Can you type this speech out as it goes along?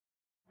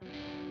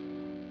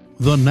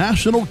The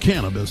National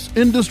Cannabis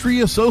Industry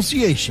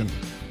Association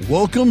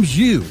welcomes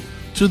you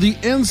to the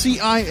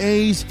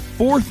NCIA's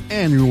 4th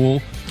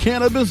Annual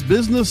Cannabis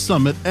Business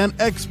Summit and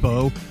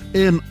Expo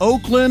in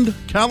Oakland,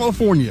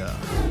 California.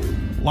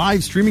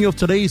 Live streaming of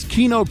today's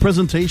keynote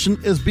presentation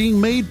is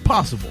being made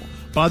possible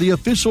by the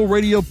official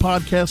radio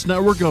podcast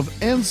network of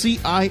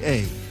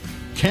NCIA,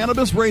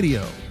 Cannabis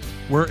Radio,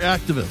 where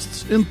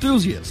activists,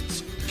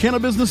 enthusiasts,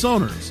 cannabis business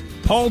owners,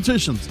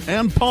 politicians,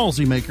 and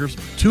policymakers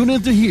tune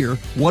in to hear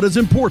what is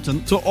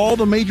important to all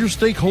the major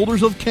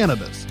stakeholders of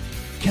cannabis.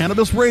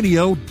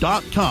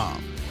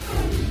 CannabisRadio.com.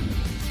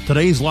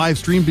 Today's live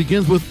stream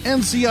begins with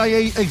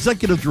NCIA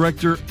Executive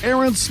Director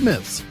Aaron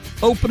Smith's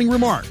opening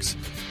remarks,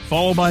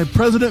 followed by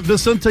President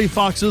Vicente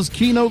Fox's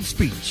keynote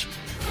speech.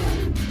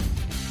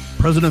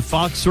 President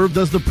Fox served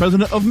as the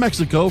President of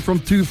Mexico from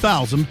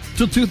 2000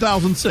 to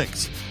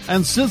 2006,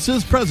 and since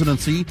his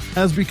presidency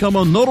has become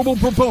a notable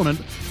proponent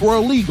for a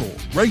legal,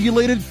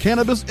 regulated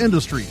cannabis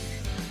industry,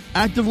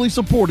 actively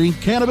supporting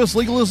cannabis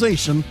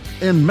legalization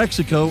in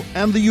Mexico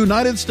and the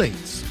United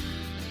States.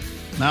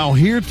 Now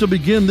here to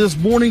begin this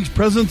morning's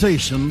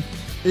presentation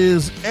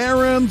is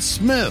Aaron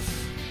Smith.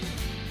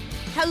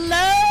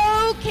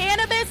 Hello,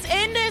 cannabis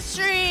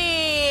industry!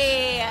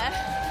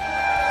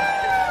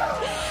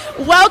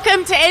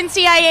 Welcome to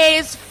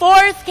NCIA's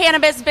 4th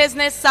Cannabis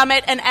Business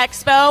Summit and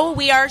Expo.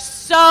 We are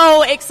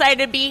so excited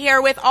to be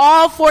here with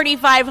all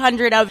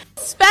 4,500 of,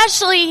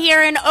 especially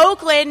here in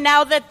Oakland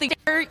now that the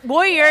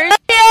Warriors.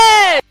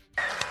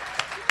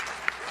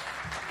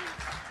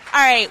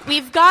 All right,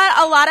 we've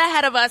got a lot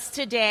ahead of us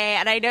today,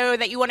 and I know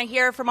that you want to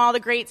hear from all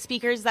the great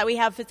speakers that we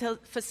have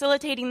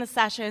facilitating the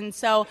session,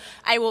 so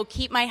I will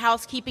keep my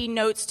housekeeping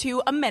notes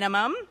to a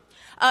minimum.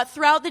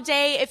 Throughout the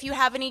day, if you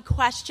have any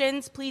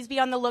questions, please be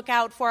on the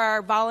lookout for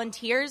our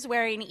volunteers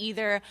wearing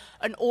either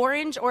an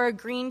orange or a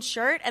green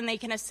shirt, and they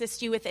can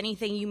assist you with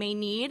anything you may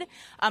need,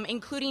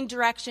 including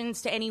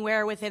directions to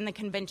anywhere within the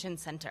convention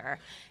center.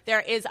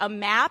 There is a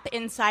map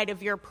inside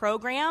of your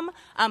program,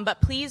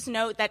 but please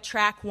note that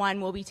track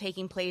 1 will be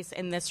taking place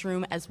in this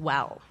room as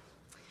well.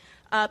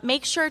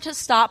 Make sure to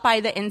stop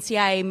by the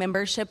NCIA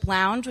Membership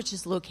Lounge, which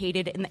is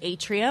located in the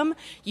atrium.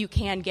 You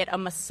can get a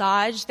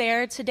massage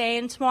there today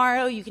and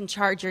tomorrow. You can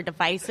charge your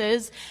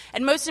devices.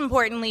 And most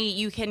importantly,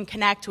 you can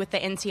connect with the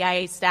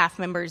NCIA staff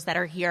members that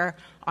are here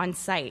on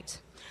site.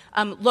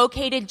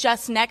 Located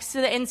just next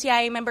to the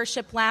NCIA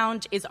Membership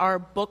Lounge is our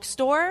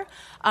bookstore.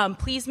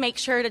 Please make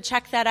sure to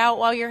check that out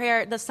while you're here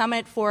at the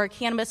summit for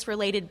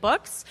cannabis-related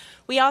books.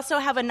 We also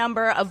have a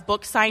number of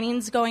book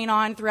signings going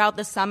on throughout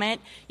the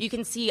summit. You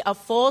can see a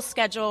full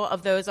schedule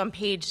of those on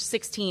page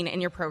 16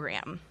 in your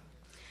program.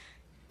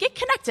 Get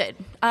connected.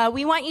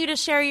 We want you to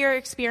share your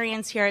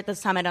experience here at the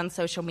summit on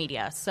social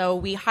media. So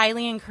we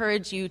highly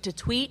encourage you to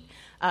tweet,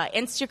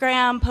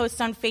 Instagram, post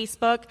on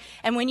Facebook,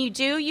 and when you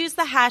do, use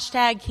the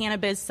hashtag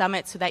Cannabis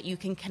Summit so that you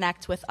can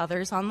connect with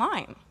others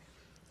online.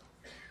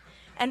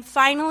 And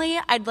finally,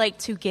 I'd like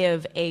to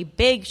give a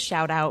big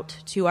shout out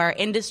to our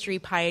industry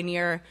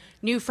pioneer,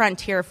 New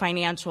Frontier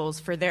Financials,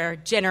 for their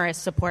generous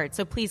support.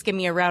 So please give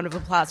me a round of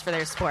applause for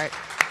their support.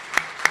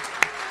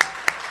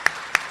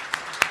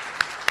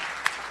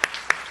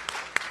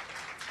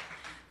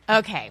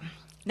 Okay,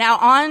 now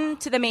on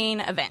to the main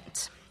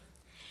event.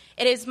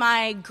 It is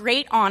my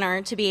great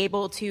honor to be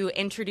able to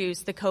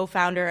introduce the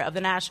co-founder of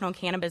the National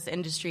Cannabis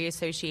Industry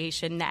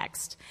Association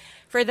next.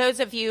 For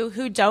those of you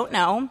who don't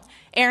know,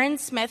 Aaron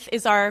Smith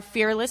is our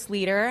fearless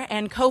leader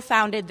and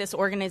co-founded this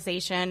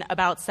organization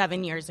about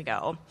 7 years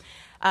ago.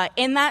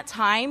 In that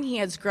time, he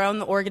has grown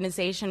the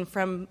organization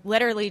from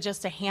literally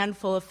just a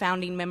handful of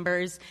founding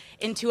members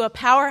into a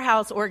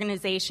powerhouse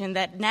organization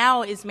that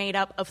now is made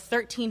up of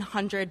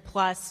 1,300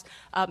 plus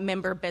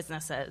member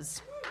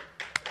businesses.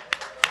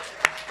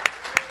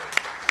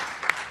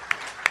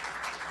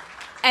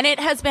 And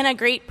it has been a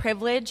great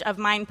privilege of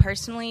mine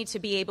personally to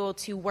be able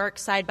to work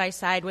side by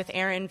side with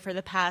Aaron for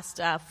the past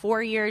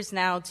 4 years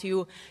now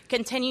to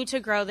continue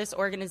to grow this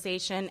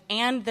organization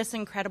and this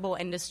incredible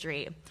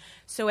industry.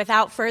 So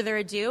without further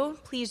ado,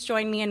 please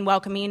join me in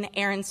welcoming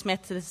Aaron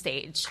Smith to the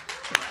stage.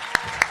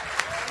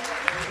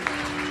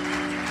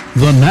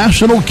 The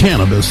National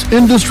Cannabis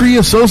Industry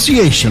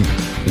Association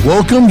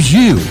welcomes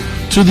you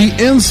to the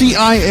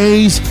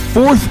NCIA's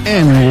 4th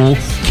Annual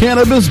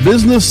Cannabis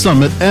Business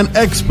Summit and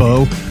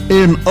Expo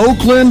in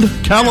Oakland,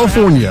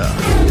 California.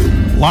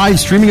 Live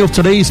streaming of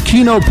today's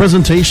keynote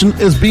presentation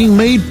is being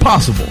made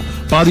possible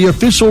by the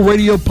official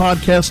radio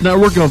podcast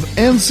network of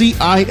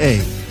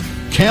NCIA,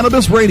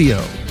 Cannabis Radio,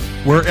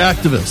 where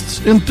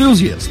activists,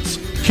 enthusiasts,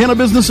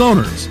 cannabis business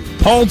owners,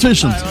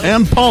 politicians,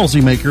 and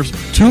policymakers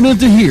tune in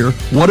to hear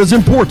what is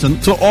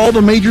important to all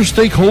the major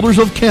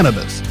stakeholders of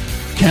cannabis.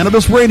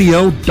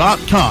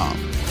 CannabisRadio.com.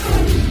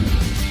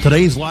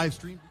 Today's live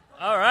stream.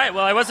 All right.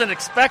 Well, I wasn't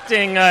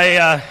expecting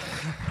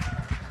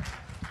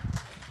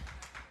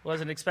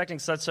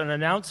such an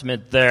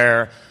announcement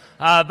there.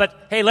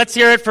 But hey, let's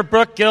hear it for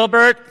Brooke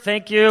Gilbert.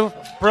 Thank you,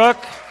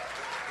 Brooke.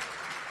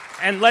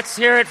 And let's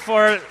hear it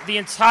for the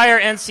entire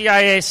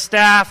NCIA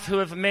staff who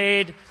have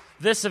made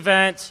this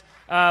event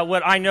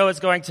what I know is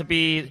going to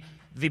be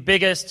the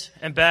biggest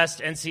and best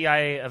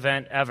NCIA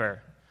event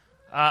ever.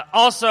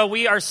 Also,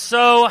 we are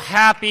so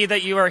happy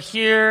that you are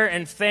here,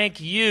 and thank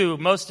you,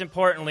 most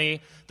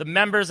importantly, the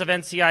members of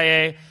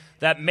NCIA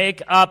that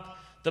make up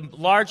the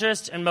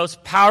largest and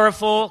most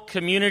powerful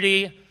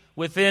community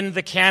within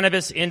the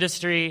cannabis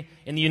industry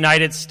in the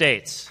United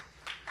States.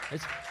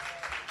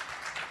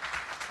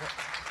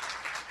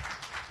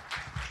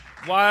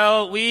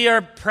 While we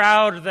are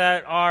proud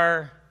that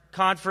our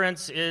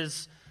conference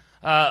is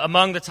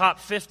among the top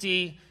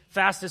 50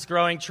 fastest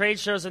growing trade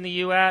shows in the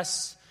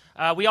U.S.,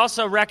 we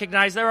also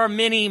recognize there are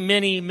many,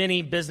 many,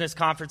 many business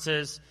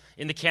conferences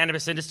in the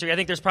cannabis industry. I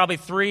think there's probably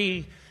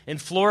 3 in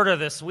Florida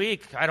this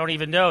week. I don't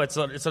even know. It's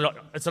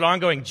an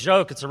ongoing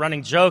joke. It's a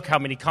running joke how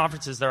many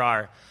conferences there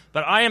are.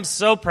 But I am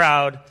so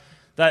proud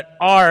that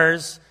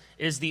ours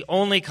is the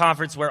only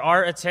conference where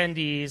our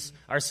attendees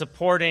are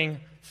supporting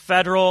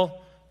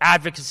federal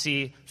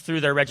advocacy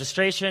through their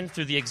registration,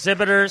 through the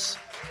exhibitors,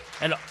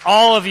 and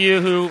all of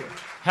you who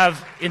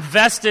have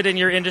invested in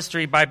your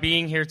industry by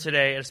being here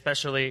today,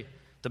 especially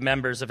the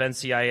members of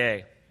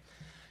NCIA.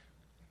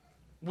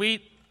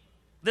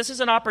 This is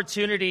an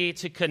opportunity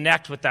to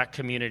connect with that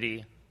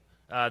community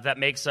that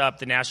makes up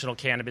the National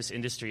Cannabis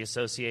Industry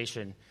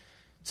Association.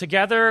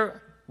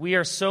 Together, we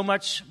are so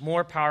much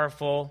more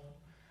powerful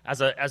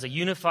as a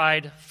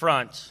unified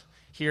front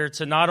here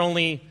to not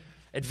only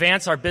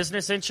advance our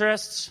business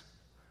interests,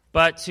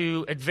 but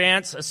to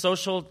advance a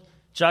social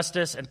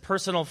justice and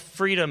personal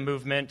freedom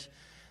movement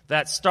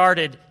that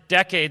started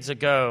decades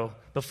ago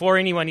before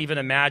anyone even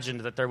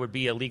imagined that there would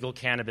be a legal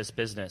cannabis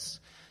business.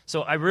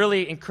 So I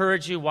really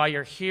encourage you while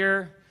you're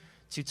here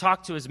to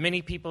talk to as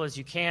many people as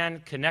you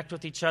can, connect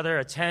with each other,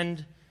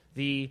 attend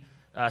the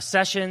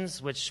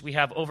sessions, which we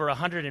have over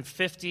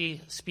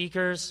 150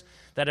 speakers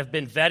that have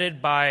been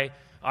vetted by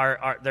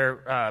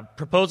their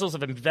proposals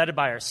have been vetted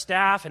by our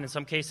staff, and in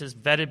some cases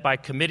vetted by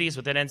committees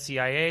within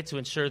NCIA to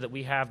ensure that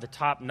we have the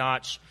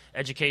top-notch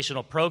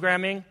educational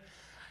programming.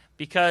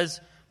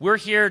 Because we're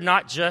here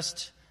not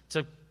just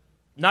to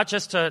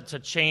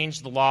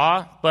change the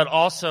law, but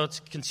also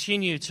to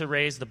continue to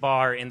raise the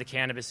bar in the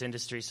cannabis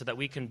industry so that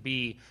we can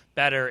be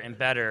better and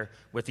better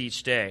with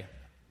each day.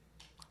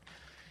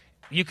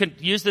 You can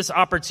use this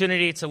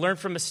opportunity to learn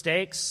from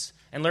mistakes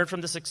and learn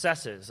from the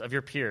successes of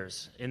your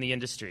peers in the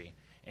industry.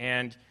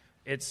 And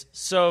it's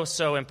so,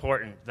 so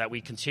important that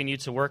we continue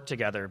to work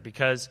together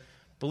because,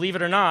 believe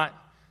it or not,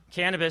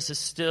 cannabis is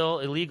still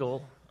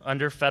illegal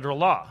under federal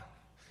law.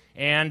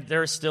 And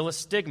there is still a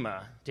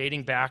stigma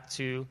dating back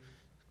to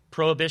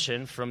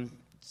prohibition from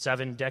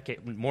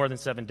more than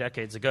 7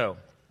 decades ago.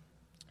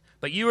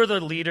 But you are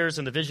the leaders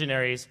and the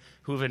visionaries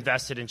who have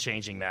invested in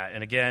changing that.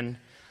 And again,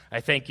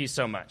 I thank you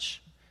so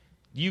much.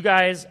 You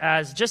guys,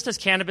 as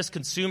cannabis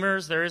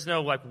consumers, there is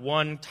no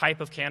one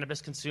type of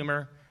cannabis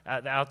consumer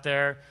out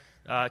there.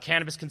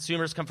 Cannabis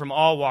consumers come from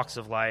all walks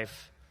of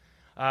life.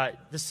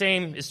 The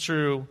same is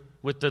true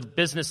with the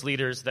business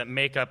leaders that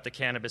make up the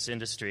cannabis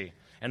industry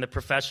and the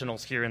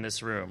professionals here in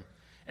this room.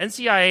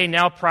 NCIA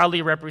now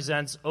proudly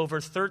represents over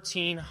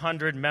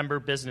 1,300 member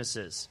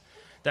businesses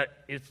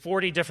in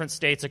 40 different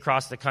states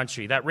across the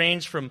country that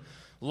range from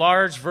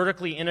large,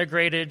 vertically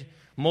integrated,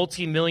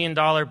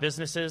 multi-million-dollar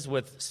businesses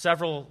with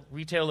several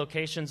retail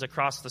locations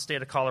across the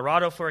state of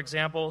Colorado, for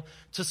example,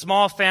 to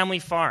small family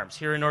farms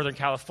here in Northern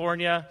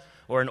California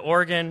or in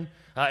Oregon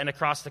and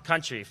across the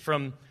country,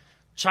 from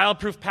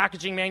child-proof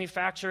packaging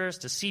manufacturers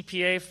to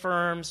CPA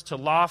firms to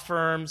law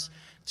firms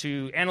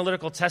to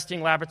analytical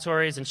testing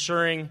laboratories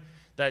ensuring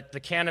that the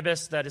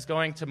cannabis that is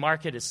going to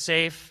market is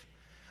safe.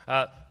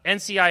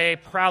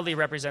 NCIA proudly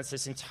represents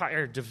this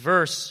entire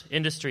diverse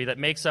industry that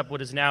makes up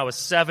what is now a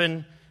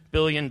 $7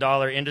 billion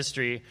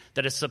industry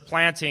that is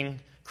supplanting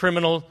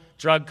criminal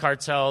drug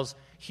cartels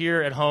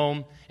here at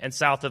home and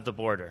south of the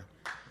border.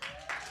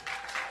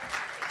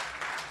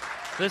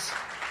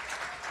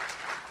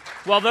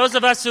 While those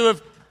of us who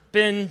have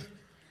been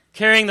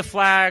carrying the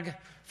flag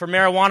for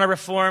marijuana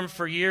reform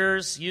for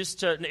years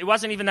it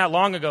wasn't even that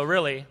long ago,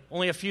 really,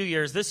 only a few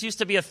years, this used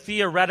to be a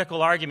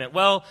theoretical argument.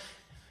 Well,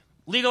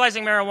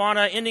 legalizing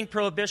marijuana, ending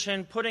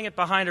prohibition, putting it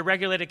behind a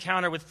regulated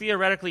counter would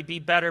theoretically be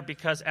better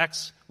because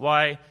X,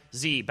 Y,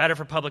 Z, better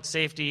for public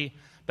safety,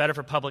 better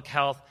for public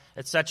health,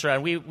 etc.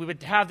 And we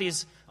would have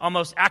these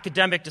almost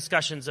academic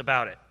discussions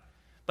about it.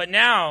 But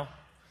now,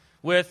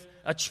 with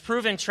a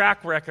proven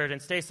track record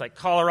in states like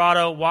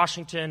Colorado,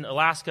 Washington,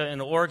 Alaska,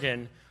 and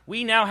Oregon,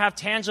 we now have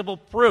tangible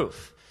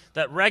proof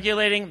that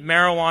regulating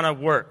marijuana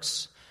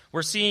works.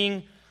 We're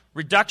seeing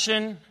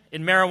reduction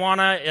in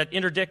marijuana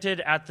interdicted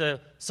at the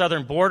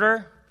southern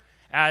border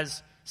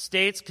as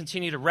states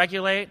continue to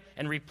regulate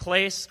and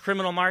replace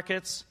criminal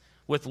markets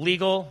with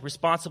legal,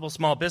 responsible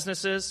small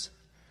businesses.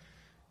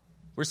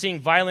 We're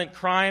seeing violent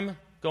crime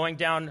going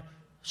down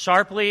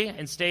sharply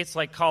in states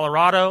like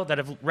Colorado that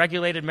have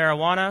regulated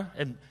marijuana,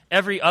 and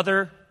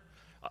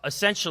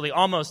essentially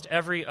almost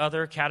every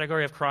other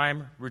category of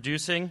crime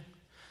reducing.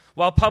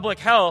 While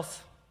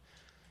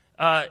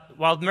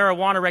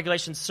marijuana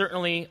regulation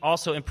certainly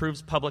also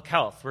improves public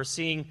health. We're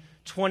seeing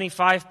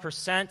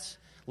 25%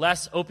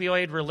 less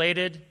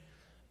opioid-related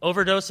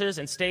overdoses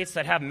in states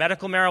that have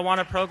medical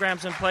marijuana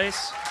programs in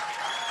place.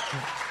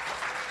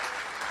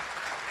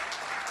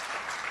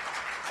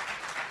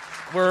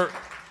 We're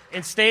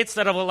in states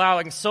that are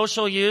allowing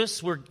social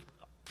use. We're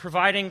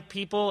providing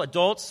people,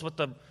 adults, with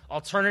the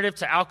alternative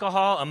to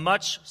alcohol, a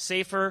much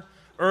safer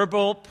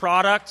herbal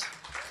product.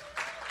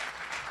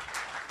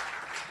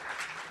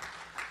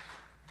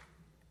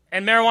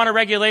 And marijuana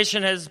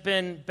regulation has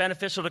been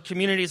beneficial to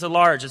communities at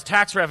large, as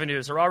tax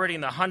revenues are already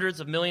in the hundreds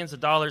of millions of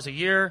dollars a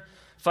year,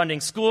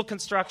 funding school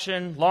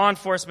construction, law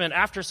enforcement,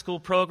 after-school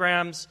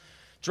programs,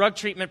 drug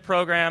treatment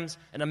programs,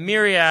 and a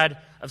myriad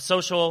of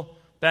social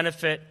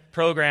benefit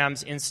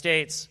programs in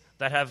states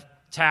that have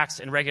taxed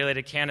and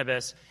regulated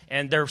cannabis,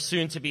 and there are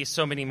soon to be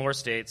so many more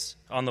states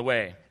on the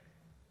way.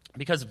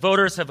 Because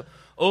voters have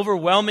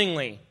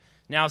overwhelmingly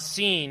now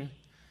seen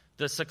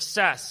the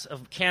success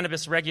of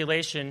cannabis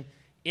regulation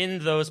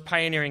in those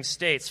pioneering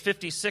states.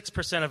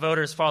 56% of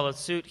voters followed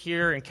suit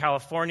here in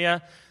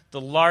California, the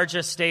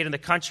largest state in the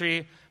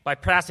country, by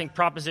passing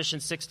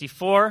Proposition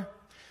 64,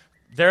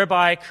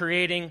 thereby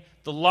creating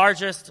the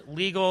largest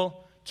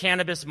legal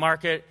cannabis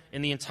market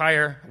in the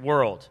entire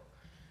world.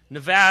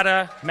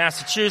 Nevada,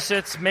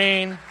 Massachusetts,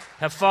 Maine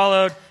have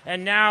followed,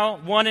 and now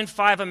 1 in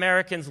 5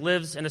 Americans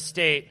lives in a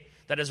state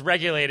that has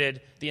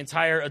regulated the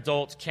entire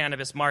adult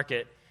cannabis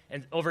market,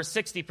 and over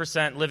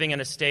 60% living in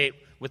a state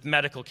with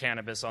medical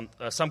cannabis, on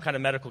some kind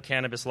of medical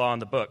cannabis law on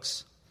the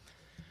books.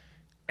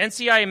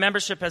 NCIA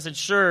membership has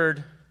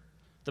ensured,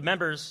 the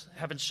members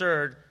have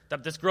ensured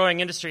that this growing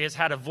industry has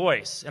had a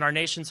voice in our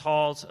nation's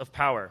halls of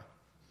power.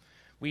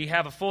 We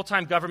have a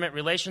full-time government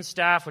relations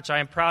staff, which I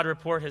am proud to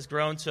report has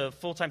grown to a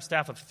full-time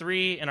staff of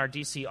 3 in our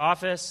D.C.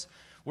 office,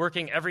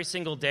 working every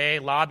single day,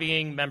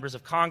 lobbying members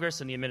of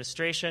Congress and the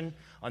administration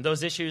on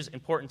those issues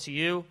important to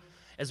you,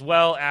 as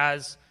well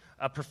as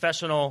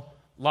professional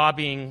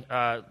lobbying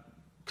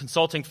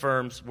consulting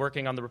firms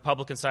working on the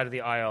Republican side of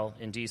the aisle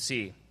in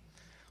D.C.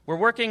 We're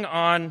working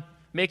on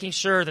making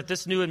sure that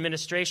this new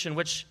administration,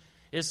 which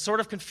is sort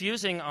of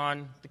confusing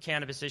on the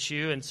cannabis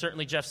issue, and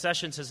certainly Jeff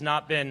Sessions has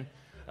not been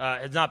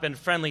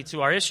friendly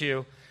to our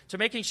issue, to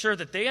making sure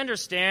that they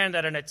understand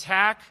that an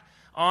attack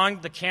on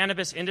the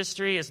cannabis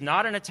industry is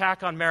not an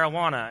attack on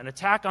marijuana. An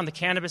attack on the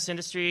cannabis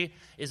industry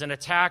is an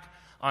attack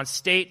on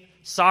state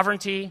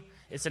sovereignty.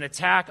 It's an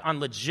attack on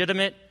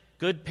legitimate,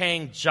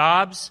 good-paying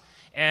jobs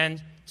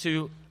and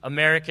to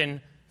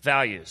American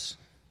values.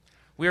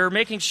 We're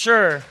making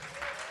sure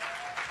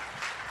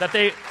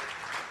they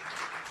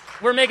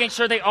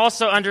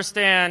also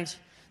understand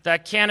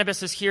that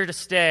cannabis is here to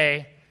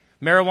stay.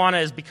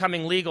 Marijuana is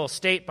becoming legal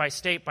state by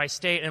state by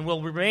state and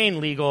will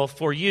remain legal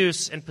for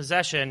use and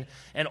possession,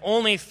 and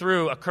only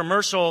through a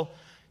commercial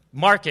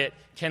market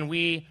can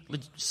we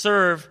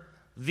serve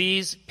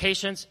these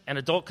patients and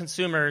adult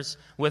consumers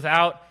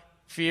without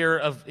fear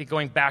of it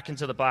going back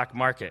into the black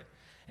market.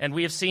 And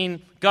we have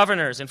seen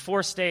governors in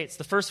 4 states,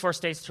 the first 4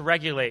 states to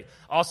regulate,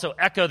 also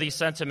echo these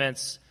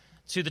sentiments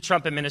to the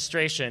Trump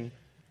administration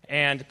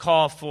and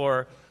call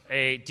for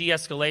a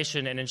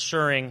de-escalation and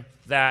ensuring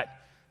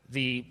that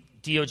the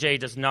DOJ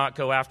does not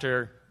go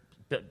after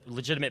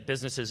legitimate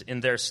businesses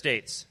in their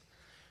states.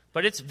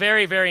 But it's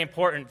very, very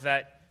important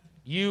that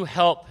you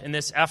help in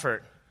this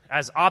effort.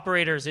 As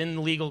operators in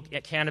the legal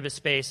cannabis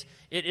space,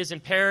 it is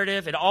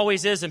imperative, it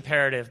always is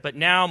imperative, but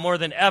now more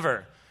than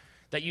ever,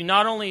 that you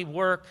not only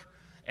work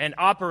and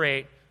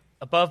operate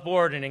above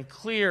board and in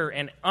clear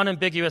and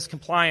unambiguous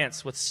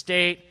compliance with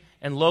state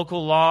and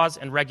local laws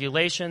and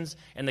regulations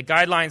and the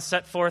guidelines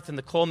set forth in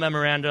the Cole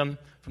Memorandum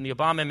from the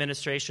Obama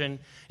administration.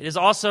 It is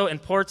also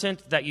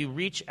important that you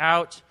reach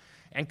out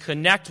and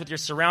connect with your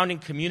surrounding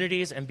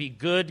communities and be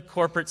good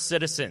corporate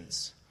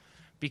citizens.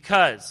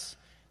 Because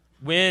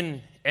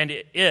when and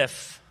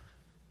if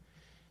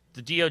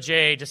the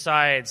DOJ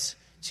decides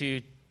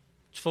to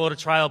float a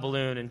trial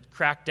balloon and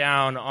crack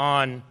down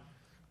on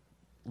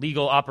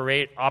legal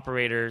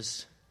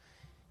operators,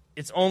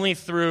 it's only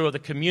through the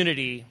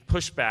community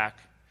pushback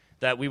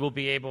that we will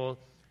be able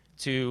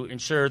to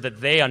ensure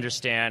that they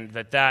understand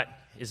that that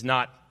is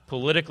not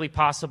politically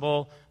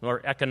possible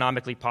nor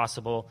economically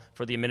possible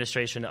for the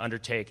administration to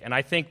undertake. And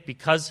I think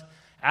because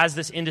as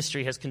this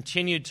industry has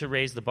continued to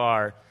raise the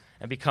bar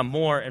and become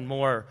more and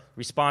more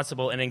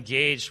responsible and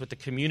engaged with the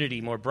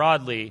community more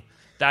broadly,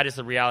 that is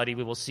the reality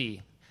we will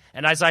see.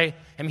 And as I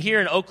am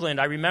here in Oakland,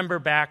 I remember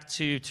back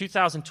to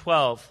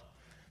 2012,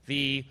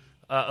 during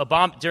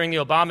the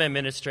Obama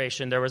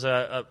administration, there was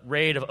a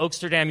raid of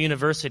Oaksterdam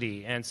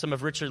University and some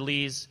of Richard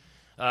Lee's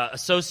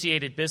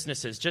associated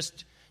businesses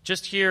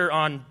just here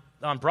on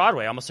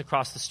Broadway, almost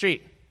across the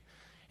street.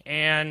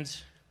 And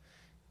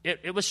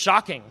it was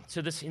shocking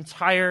to this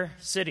entire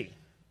city.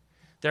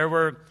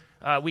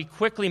 We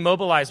quickly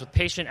mobilized with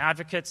patient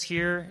advocates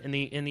here in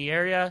the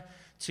area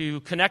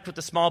to connect with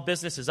the small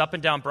businesses up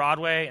and down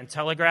Broadway and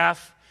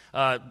Telegraph,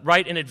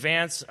 right in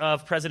advance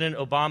of President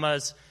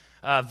Obama's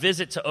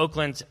visit to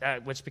Oakland,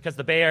 which because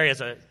the Bay Area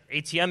is an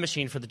ATM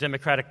machine for the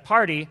Democratic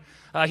Party,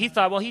 he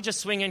thought, well, he'd just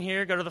swing in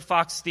here, go to the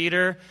Fox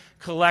Theater,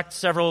 collect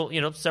several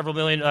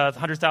million,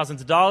 hundred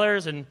thousands of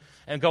dollars, and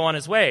go on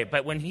his way.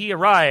 But when he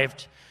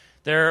arrived,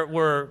 there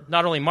were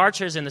not only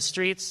marchers in the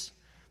streets,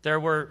 there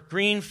were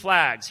green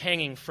flags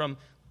hanging from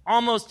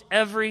almost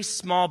every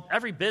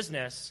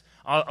business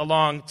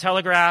along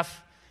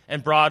Telegraph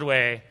and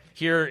Broadway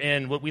here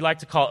in what we like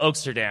to call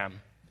Oaksterdam.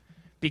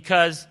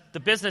 Because the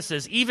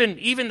businesses, even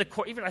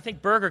I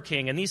think Burger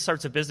King and these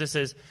sorts of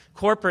businesses,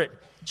 corporate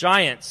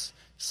giants,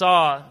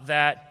 saw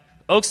that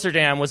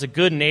Oaksterdam was a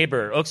good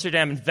neighbor.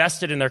 Oaksterdam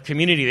invested in their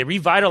community. They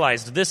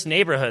revitalized this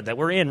neighborhood that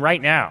we're in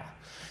right now.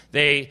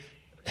 They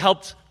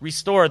helped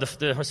restore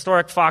the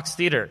historic Fox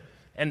Theater.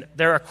 And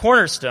they're a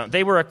cornerstone.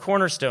 They were a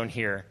cornerstone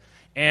here.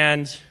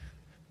 And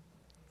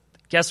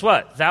guess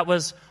what? That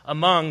was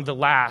among the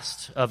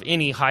last of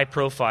any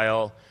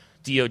high-profile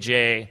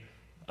DOJ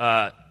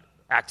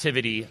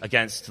activity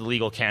against the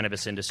legal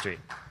cannabis industry.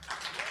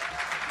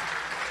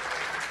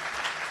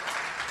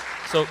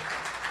 So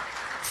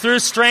through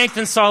strength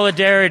and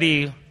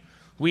solidarity,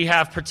 we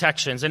have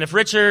protections. And if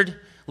Richard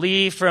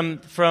Lee from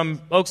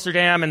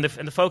Oaksterdam and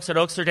the folks at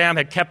Oaksterdam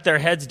had kept their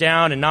heads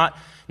down and not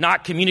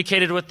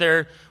communicated with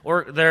their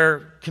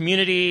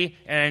community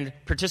and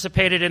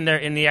participated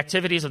in the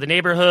activities of the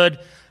neighborhood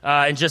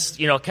and just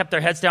kept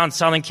their heads down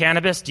selling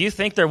cannabis, do you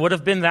think there would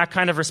have been that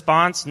kind of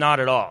response?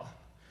 Not at all.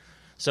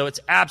 So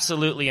it's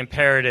absolutely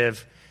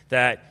imperative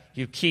that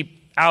you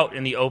keep out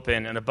in the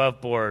open and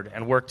above board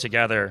and work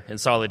together in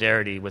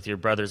solidarity with your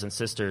brothers and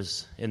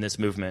sisters in this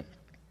movement.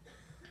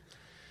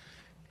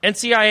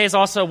 NCIA is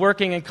also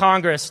working in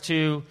Congress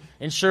to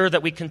ensure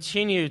that we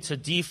continue to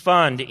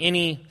defund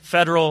any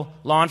federal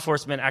law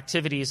enforcement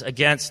activities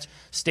against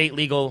state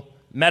legal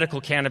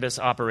medical cannabis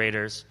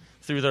operators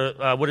through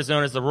the what is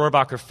known as the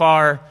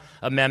Rohrabacher-Farr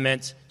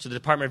Amendment to the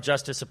Department of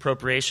Justice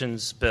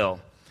Appropriations Bill.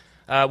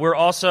 We're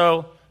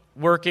also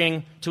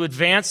working to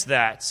advance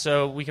that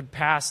so we could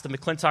pass the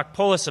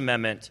McClintock-Polis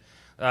Amendment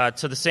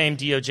to the same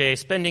DOJ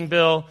spending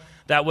bill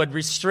that would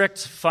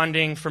restrict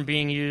funding from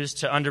being used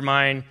to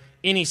undermine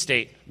any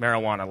state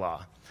marijuana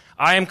law.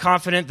 I am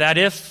confident that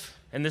if,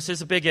 and this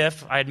is a big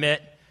if, I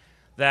admit,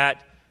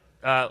 that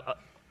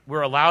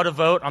we're allowed to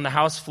vote on the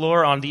House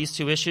floor on these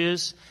two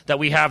issues, that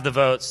we have the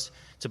votes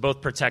to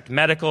both protect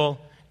medical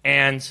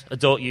and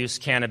adult use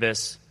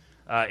cannabis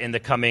in the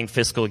coming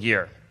fiscal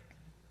year.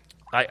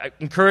 I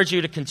encourage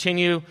you to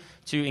continue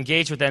to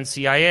engage with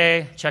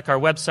NCIA, check our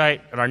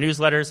website and our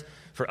newsletters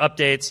for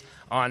updates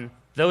on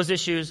those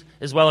issues,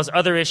 as well as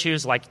other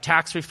issues like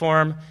tax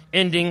reform,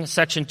 ending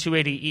Section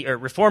 280E, or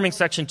reforming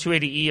Section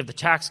 280E of the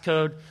tax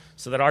code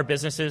so that our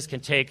businesses can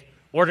take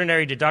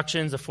ordinary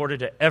deductions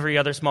afforded to every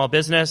other small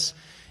business,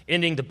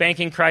 ending the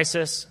banking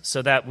crisis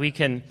so that we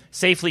can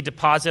safely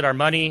deposit our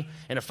money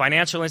in a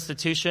financial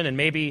institution and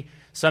maybe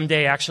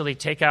someday actually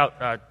take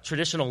out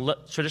traditional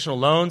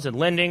loans and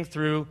lending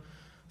through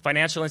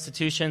financial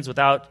institutions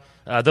without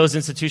those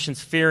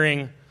institutions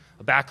fearing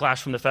a backlash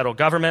from the federal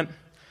government.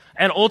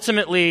 And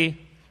ultimately,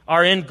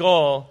 our end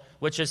goal,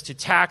 which is to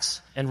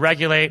tax and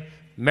regulate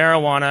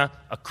marijuana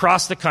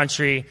across the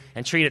country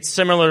and treat it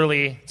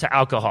similarly to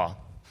alcohol.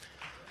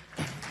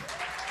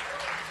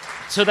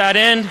 To that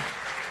end,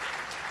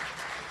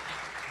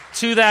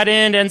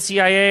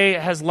 NCIA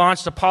has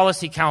launched a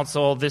policy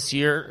council this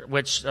year,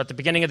 which at the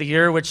beginning of the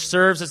year, which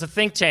serves as a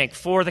think tank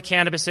for the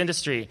cannabis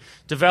industry,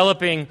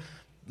 developing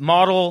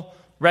model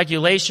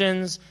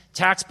regulations,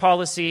 tax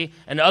policy,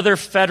 and other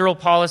federal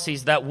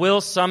policies that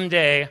will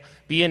someday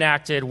be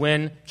enacted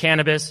when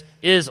cannabis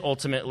is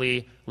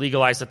ultimately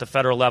legalized at the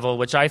federal level,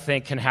 which I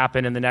think can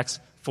happen in the next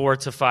 4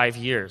 to 5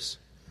 years.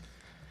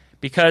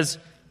 Because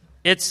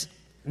it's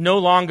no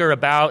longer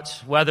about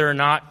whether or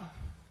not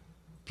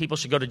people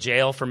should go to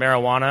jail for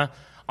marijuana.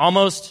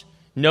 Almost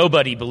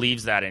nobody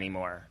believes that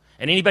anymore.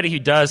 And anybody who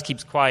does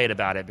keeps quiet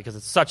about it because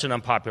it's such an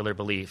unpopular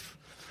belief.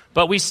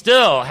 But we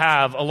still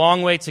have a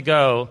long way to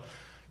go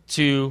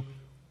to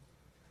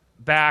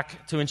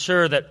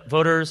ensure that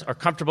voters are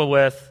comfortable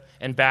with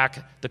and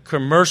back the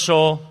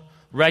commercial,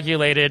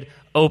 regulated,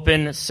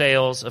 open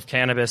sales of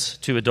cannabis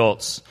to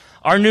adults.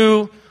 Our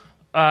new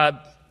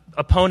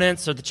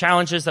opponents, or the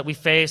challenges that we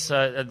face,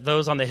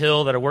 those on the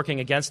Hill that are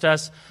working against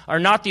us, are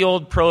not the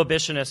old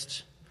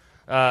prohibitionists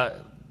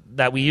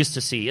that we used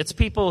to see. It's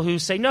people who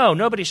say, no,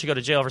 nobody should go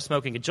to jail for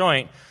smoking a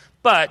joint,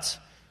 but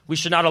we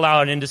should not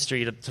allow an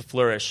industry to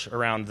flourish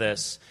around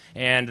this.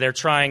 And they're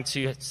trying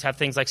to have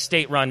things like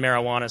state-run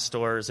marijuana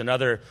stores and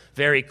other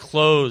very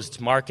closed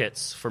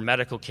markets for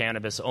medical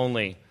cannabis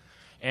only.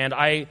 And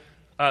I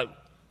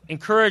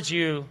encourage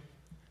you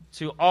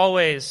to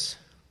always,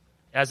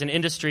 as an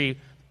industry,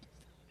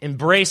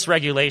 embrace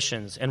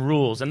regulations and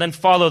rules and then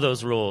follow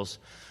those rules,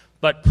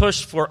 but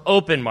push for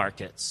open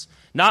markets,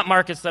 not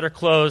markets that are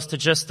closed to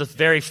just the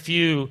very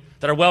few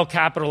that are well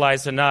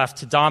capitalized enough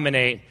to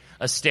dominate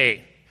a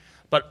state,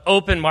 but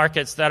open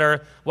markets that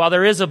are, while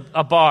there is a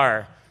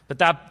bar, but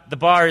the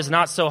bar is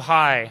not so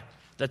high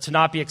that to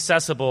not be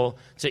accessible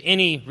to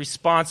any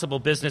responsible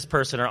business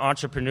person or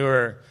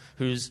entrepreneur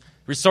who's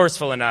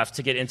resourceful enough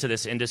to get into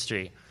this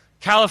industry.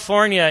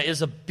 California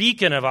is a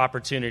beacon of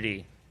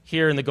opportunity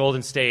here in the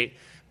Golden State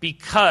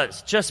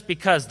because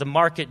the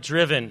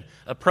market-driven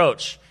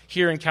approach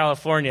here in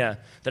California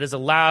that has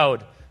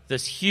allowed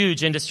this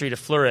huge industry to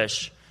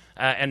flourish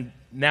and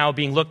now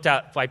being looked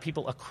at by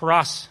people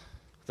across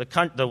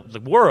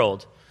the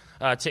world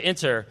to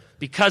enter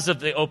because of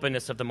the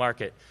openness of the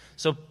market.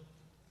 So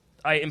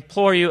I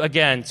implore you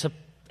again,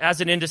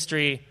 as an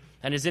industry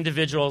and as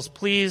individuals,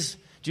 please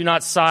do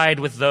not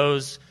side with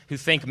those who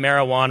think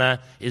marijuana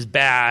is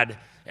bad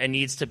and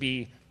needs to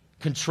be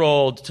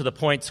controlled to the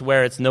point to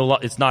where it's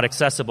not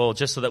accessible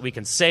just so that we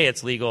can say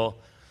it's legal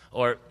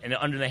or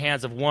under the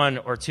hands of one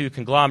or two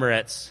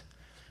conglomerates.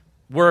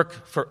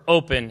 Work for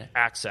open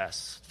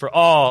access for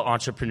all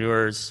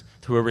entrepreneurs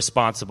who are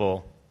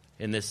responsible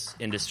in this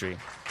industry.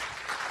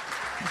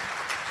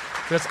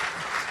 Because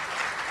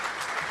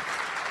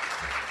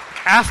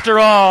after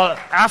all,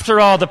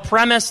 the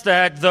premise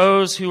that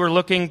those who are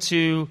looking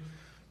to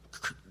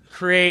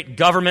create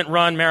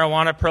government-run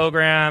marijuana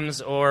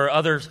programs or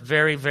other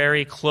very,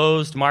 very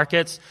closed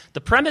markets,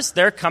 the premise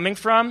they're coming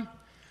from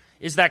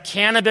is that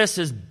cannabis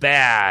is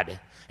bad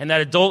and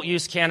that adult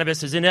use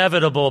cannabis is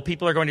inevitable.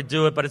 People are going to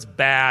do it, but it's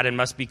bad and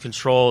must be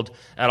controlled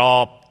at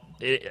all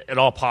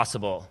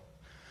possible.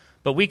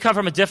 But we come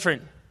from a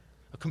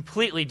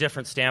completely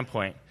different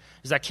standpoint,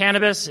 is that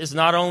cannabis is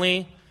not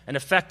only an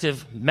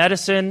effective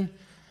medicine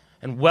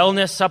and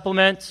wellness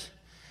supplement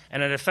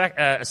and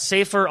a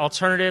safer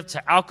alternative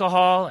to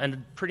alcohol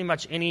and pretty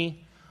much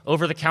any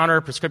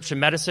over-the-counter prescription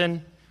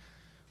medicine.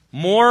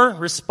 More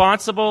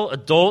responsible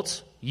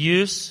adult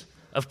use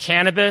of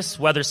cannabis,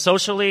 whether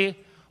socially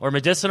or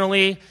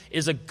medicinally,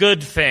 is a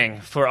good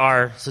thing for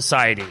our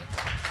society.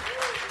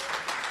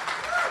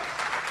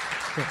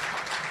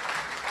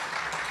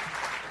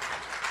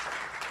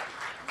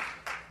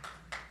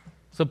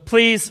 So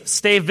please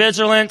stay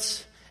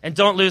vigilant and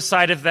don't lose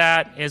sight of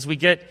that as we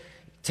get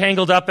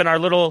tangled up in our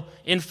little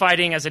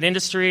infighting as an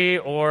industry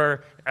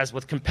or as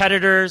with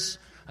competitors.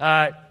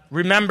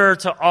 Remember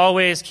to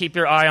always keep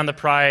your eye on the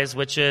prize,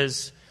 which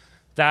is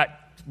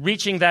that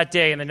reaching that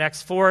day in the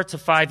next 4 to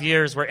 5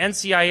 years where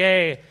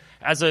NCIA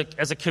as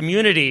a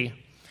community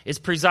is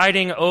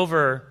presiding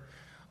over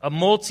a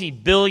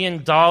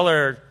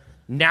multi-billion-dollar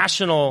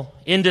national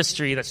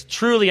industry that's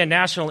truly a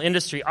national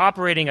industry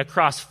operating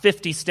across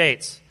 50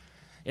 states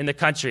in the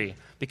country.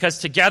 Because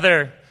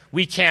together,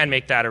 we can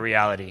make that a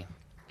reality.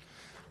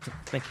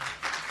 Thank you.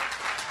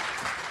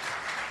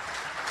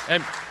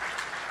 And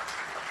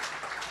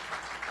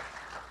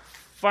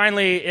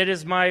finally, it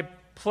is my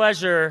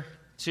pleasure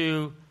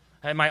and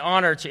my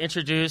honor to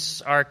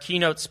introduce our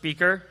keynote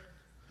speaker,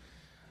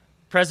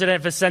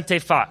 President Vicente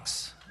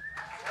Fox,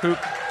 who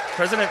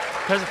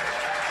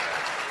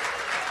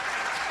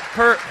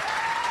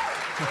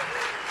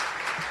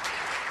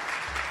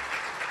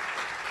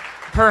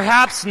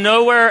perhaps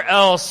nowhere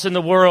else in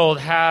the world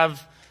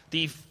have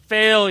the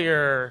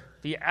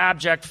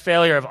abject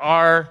failure of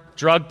our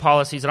drug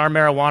policies and our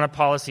marijuana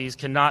policies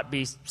cannot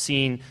be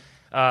seen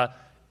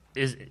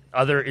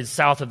is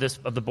south of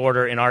the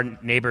border in our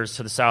neighbors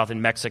to the south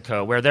in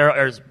Mexico,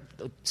 where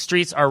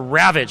streets are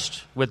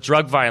ravaged with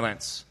drug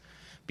violence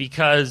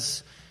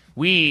because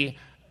we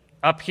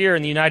up here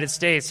in the United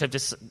States have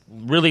just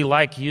really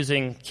like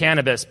using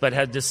cannabis, but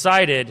have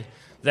decided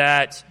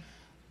that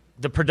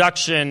the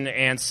production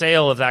and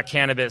sale of that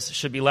cannabis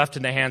should be left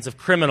in the hands of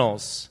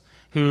criminals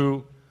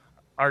who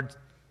are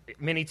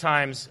many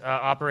times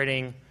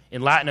operating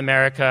in Latin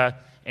America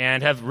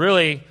and have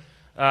really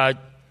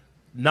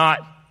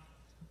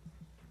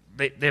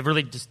they've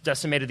really just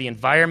decimated the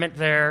environment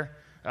there,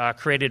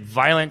 created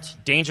violent,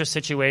 dangerous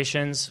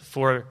situations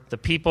for the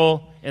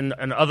people in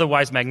an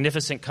otherwise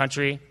magnificent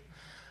country.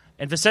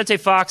 And Vicente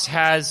Fox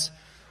has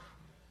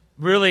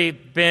really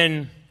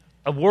been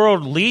a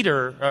world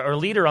leader, or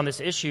leader on this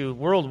issue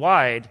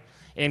worldwide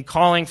in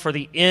calling for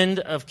the end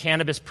of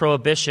cannabis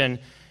prohibition,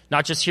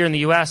 not just here in the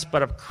U.S.,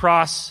 but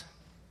across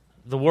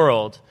the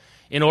world,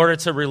 in order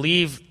to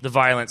relieve the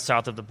violence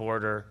south of the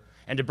border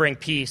and to bring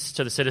peace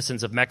to the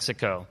citizens of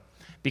Mexico.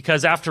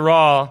 Because after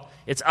all,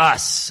 it's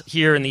us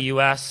here in the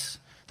U.S.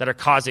 that are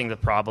causing the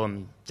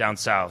problem down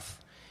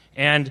south.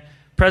 And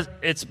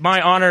it's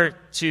my honor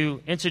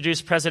to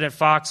introduce President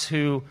Fox,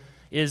 who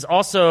is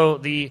also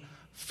the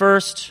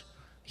first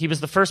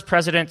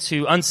president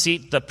to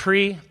unseat the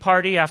PRI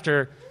party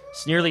after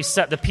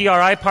the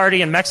PRI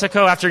party in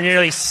Mexico after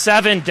nearly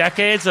 7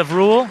 decades of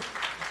rule.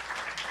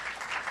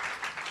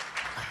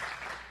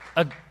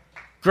 A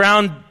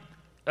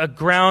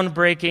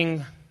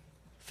groundbreaking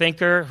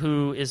thinker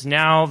who is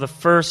now the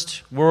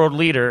first world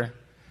leader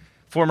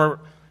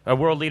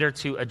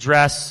to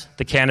address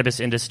the cannabis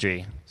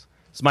industry.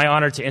 It's my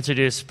honor to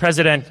introduce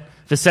President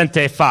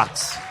Vicente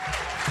Fox.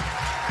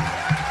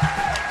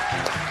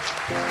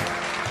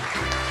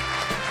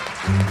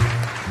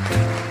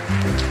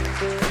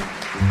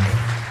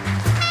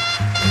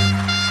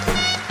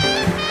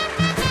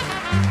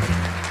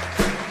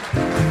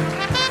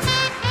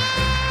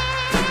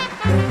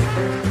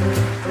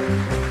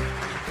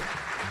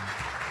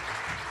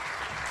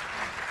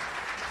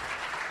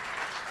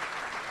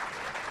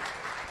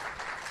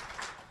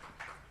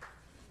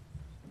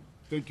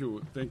 Thank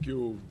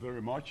you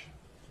very much.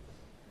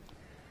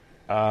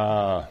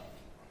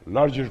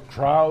 Larger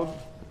crowd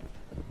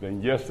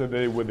than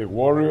yesterday with the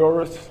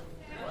Warriors.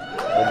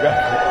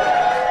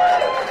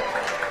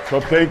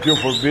 So thank you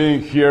for being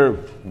here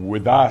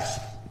with us.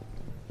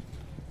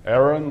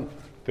 Aaron,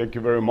 thank you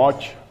very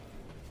much.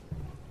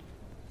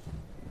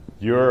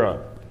 You're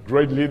a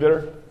great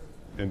leader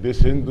in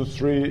this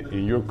industry,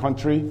 in your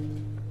country.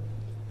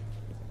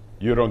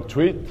 You don't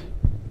tweet.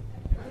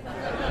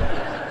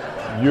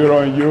 You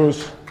don't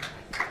use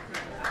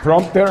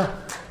prompter.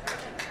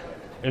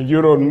 And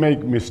you don't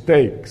make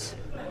mistakes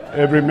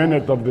every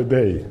minute of the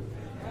day.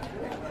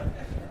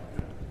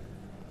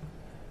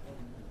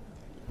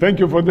 Thank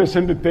you for this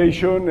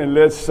invitation, and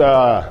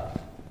let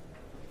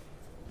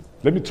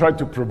me try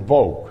to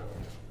provoke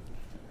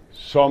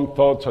some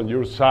thoughts on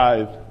your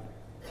side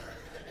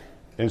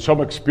and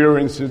some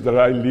experiences that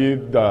I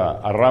lived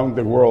around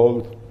the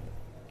world,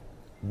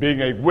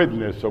 being a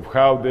witness of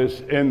how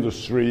this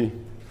industry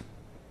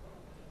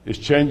is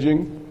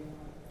changing,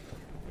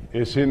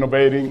 is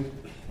innovating,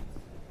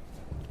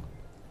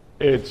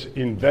 it's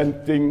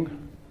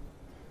inventing,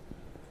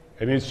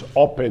 and it's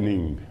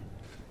opening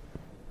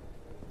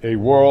a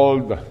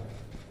world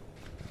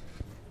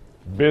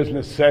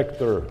business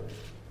sector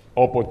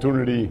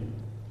opportunity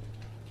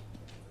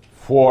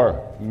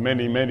for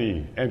many,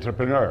 many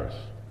entrepreneurs.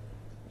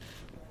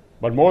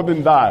 But more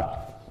than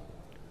that,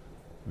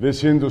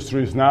 this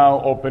industry is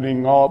now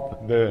opening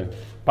up the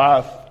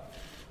path,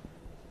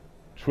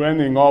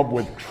 trending up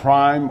with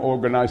crime,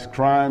 organized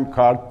crime,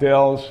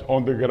 cartels,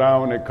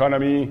 underground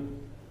economy,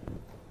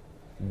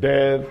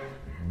 death,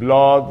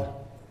 blood,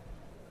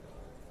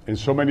 and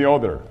so many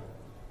other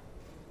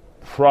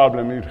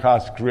problems it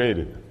has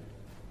created.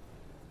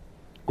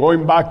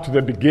 Going back to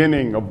the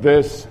beginning of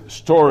this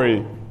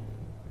story,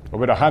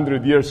 over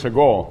 100 years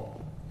ago,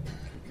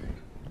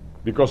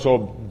 because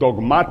of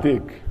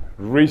dogmatic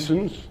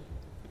reasons,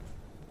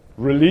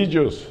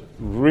 religious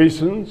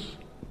reasons,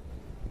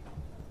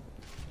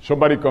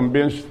 somebody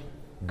convinced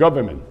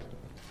government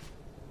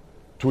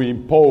to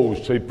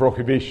impose a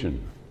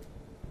prohibition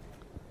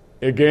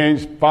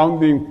against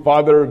founding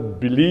father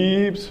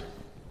beliefs,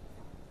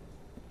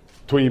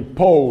 to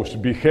impose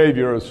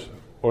behaviors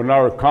on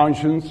our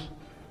conscience,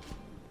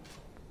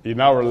 in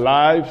our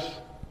lives,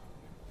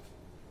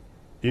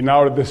 in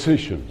our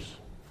decisions.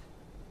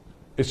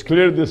 It's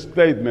clear the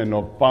statement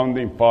of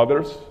founding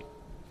fathers: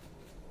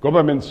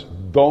 governments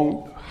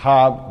don't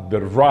have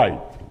the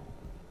right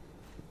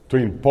to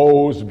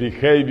impose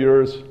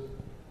behaviors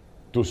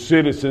to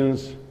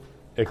citizens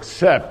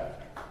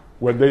except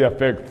when they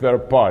affect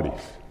third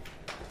parties.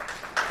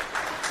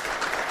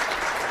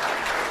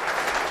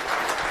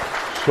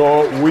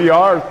 So we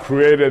are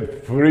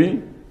created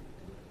free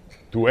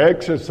to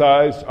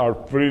exercise our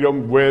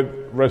freedom with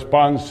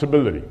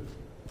responsibility.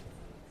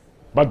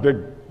 But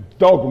the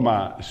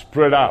dogma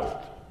spread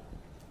out,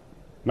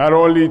 not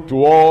only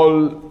to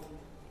all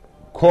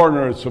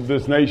corners of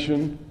this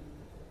nation,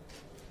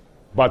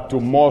 but to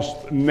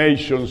most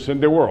nations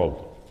in the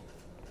world.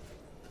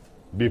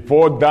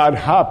 Before that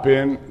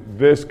happened,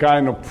 this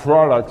kind of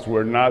products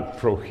were not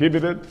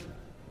prohibited,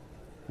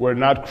 were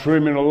not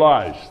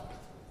criminalized.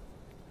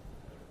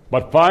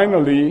 But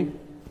finally,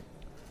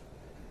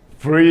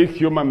 free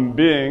human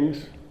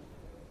beings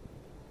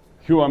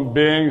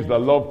that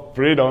love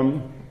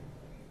freedom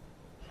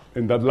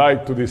and that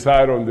like to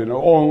decide on their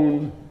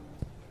own,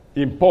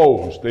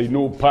 imposed a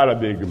new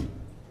paradigm.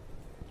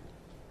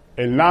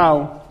 And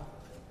now,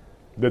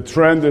 the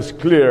trend is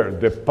clear.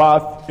 The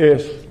path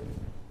is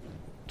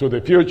to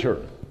the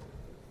future.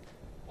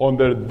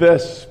 Under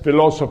this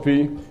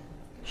philosophy,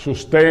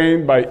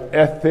 sustained by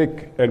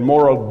ethic and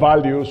moral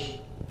values,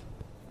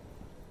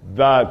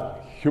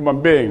 that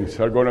human beings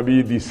are going to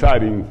be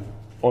deciding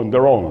on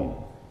their own.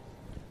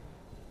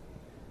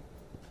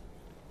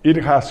 It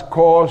has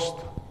caused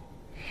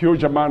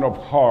huge amount of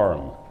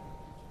harm,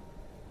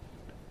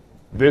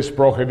 this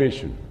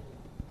prohibition.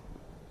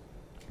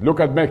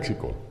 Look at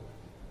Mexico.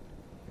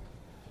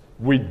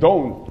 We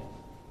don't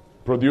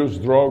produce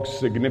drugs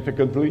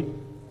significantly.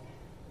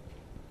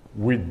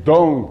 We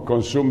don't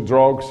consume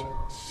drugs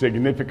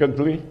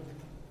significantly.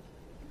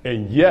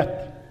 And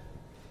yet,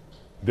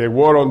 the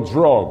war on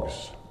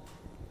drugs,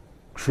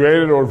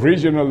 created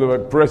originally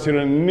by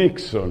President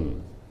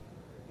Nixon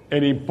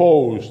and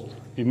imposed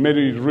in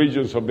many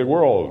regions of the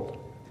world,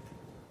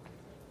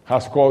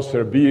 has caused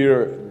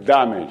severe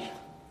damage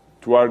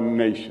to our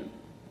nation.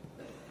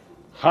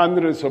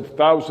 Hundreds of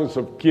thousands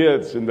of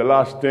kids in the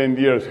last 10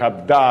 years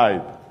have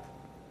died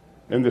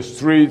in the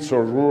streets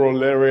or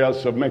rural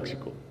areas of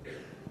Mexico.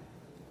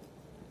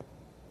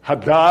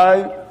 Had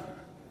died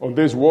on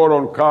this war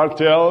on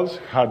cartels,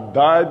 had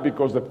died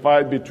because the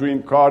fight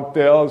between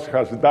cartels,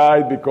 has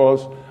died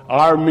because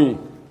army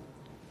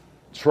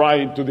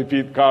trying to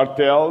defeat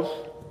cartels,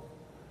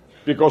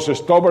 because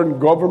stubborn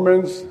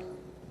governments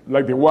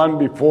like the one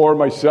before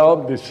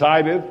myself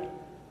decided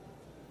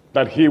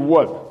that he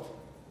would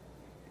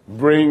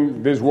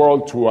bring this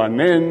world to an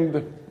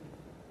end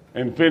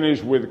and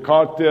finish with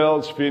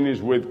cartels, finish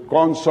with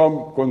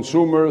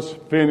consumers,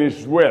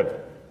 finish with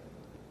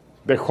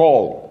the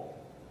whole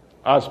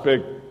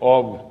aspect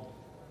of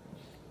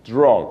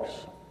drugs.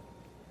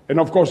 And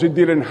of course, it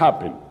didn't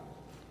happen,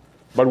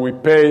 but we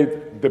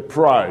paid the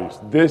price.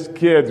 These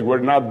kids were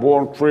not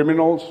born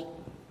criminals.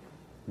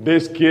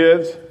 These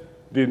kids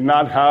did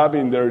not have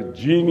in their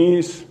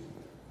genes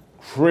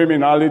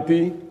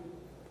criminality.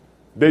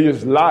 They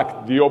just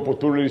lacked the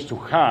opportunities to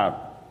have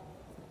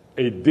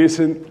a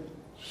decent,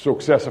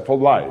 successful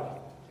life.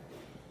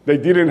 They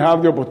didn't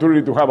have the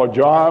opportunity to have a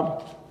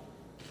job.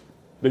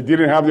 They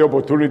didn't have the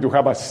opportunity to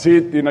have a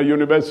seat in a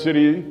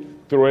university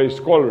through a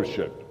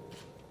scholarship.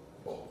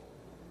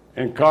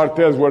 And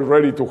cartels were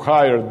ready to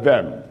hire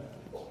them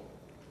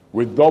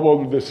with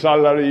double the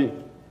salary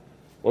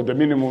or the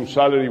minimum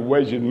salary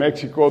wage in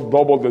Mexico,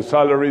 double the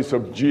salaries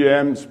of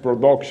GM's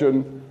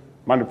production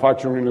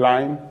manufacturing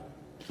line.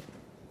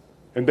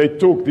 And they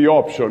took the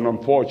option,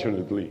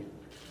 unfortunately.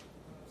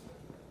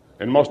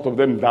 And most of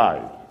them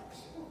died.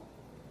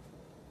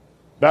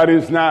 That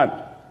is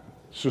not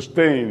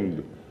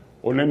sustained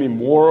on any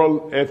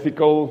moral,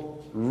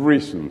 ethical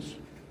reasons.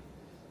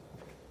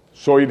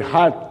 So it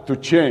had to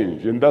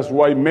change, and that's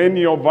why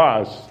many of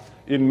us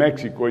in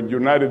Mexico, in the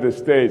United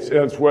States,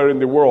 elsewhere in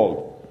the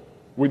world,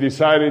 we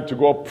decided to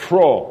go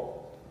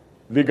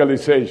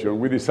pro-legalization.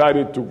 We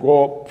decided to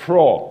go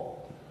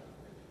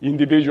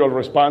pro-individual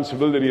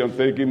responsibility on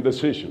taking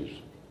decisions.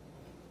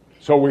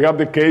 So we have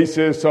the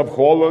cases of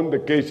Holland, the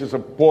cases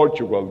of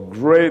Portugal,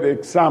 great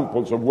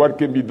examples of what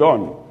can be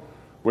done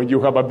when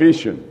you have a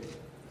vision,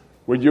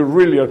 when you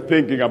really are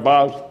thinking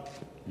about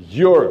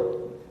your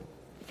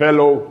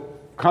fellow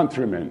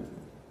countrymen,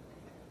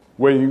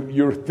 when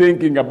you're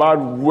thinking about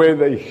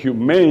with a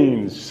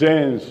humane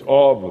sense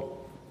of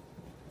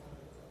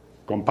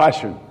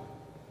compassion,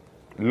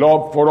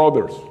 love for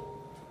others,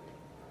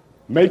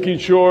 making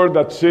sure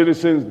that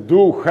citizens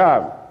do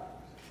have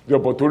the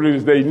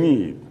opportunities they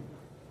need.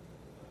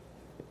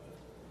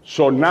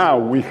 So now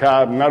we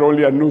have not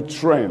only a new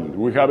trend,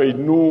 we have a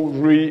new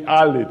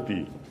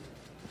reality.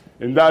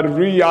 And that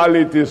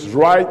reality is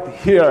right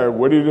here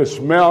when it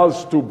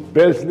smells to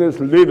business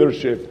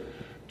leadership,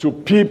 to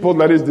people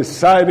that is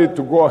decided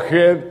to go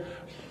ahead,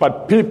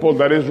 but people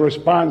that is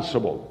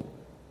responsible.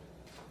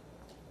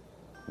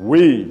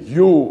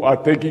 You are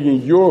taking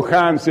in your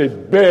hands a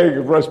big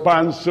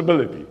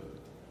responsibility.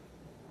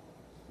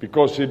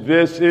 Because in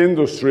this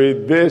industry,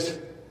 this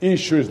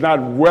issue is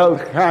not well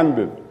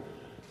handled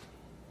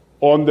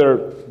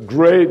under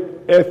great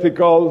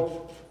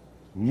ethical,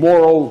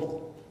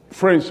 moral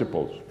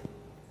principles,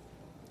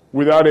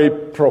 without a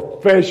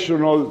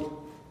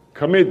professional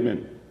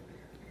commitment,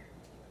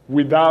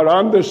 without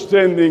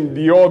understanding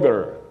the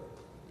other,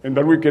 and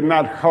that we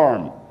cannot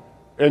harm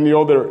any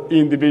other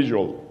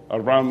individual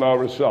around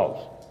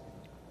ourselves.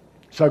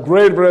 It's a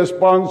great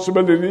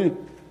responsibility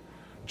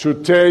to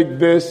take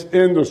this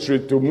industry,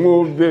 to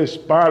move this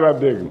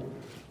paradigm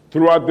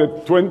throughout the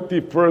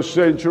 21st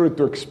century,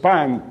 to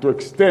expand, to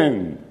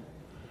extend,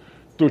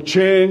 to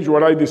change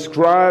what I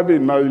described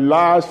in my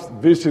last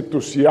visit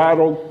to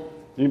Seattle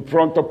in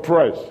front of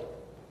press.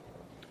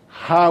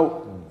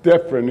 How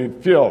different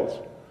it feels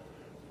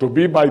to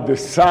be by the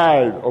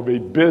side of a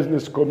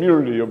business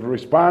community of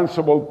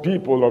responsible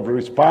people, of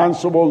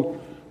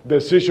responsible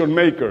decision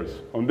makers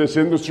on this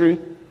industry,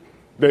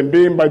 than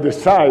being by the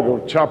side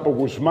of Chapo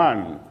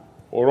Guzman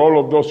or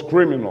all of those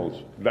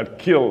criminals that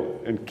kill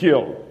and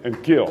kill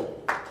and kill.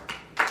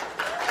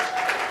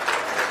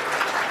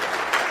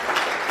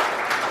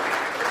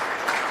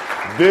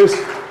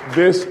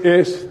 This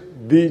is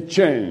the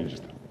change.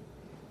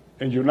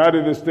 And the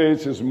United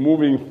States is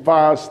moving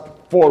fast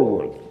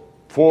forward.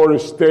 4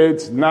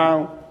 states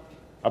now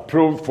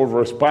approved for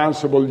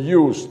responsible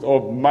use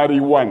of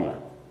marijuana.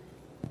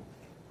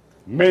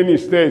 Many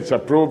states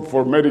approved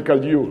for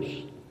medical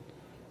use.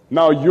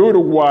 Now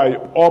Uruguay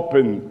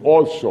opened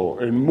also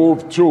and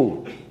moved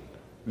to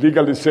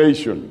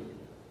legalization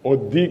or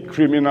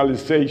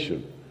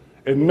decriminalization.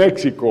 And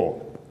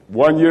Mexico,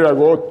 1 year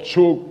ago,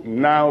 took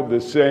now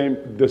the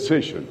same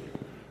decision.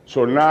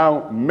 So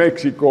now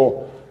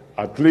Mexico,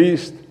 at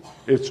least,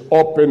 it's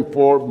open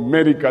for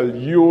medical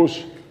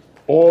use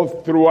all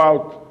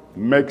throughout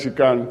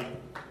Mexican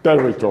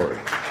territory.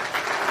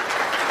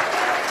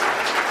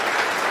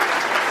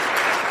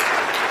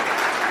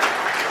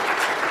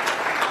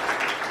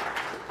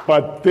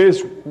 But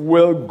this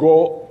will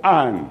go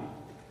on.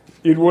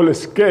 It will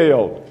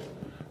scale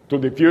to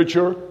the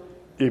future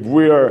if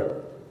we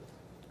are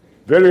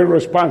very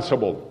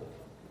responsible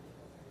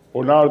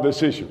on our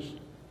decisions,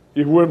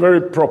 if we're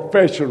very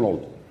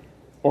professional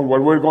on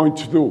what we're going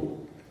to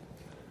do.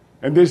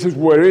 And this is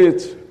where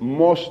it's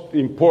most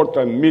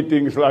important,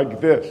 meetings like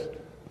this,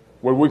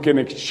 where we can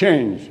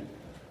exchange,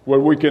 where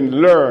we can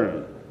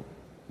learn,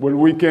 where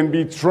we can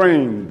be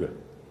trained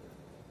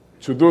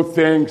to do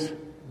things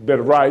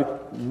the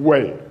right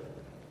way.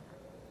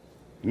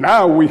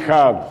 Now we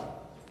have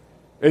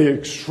an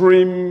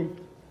extreme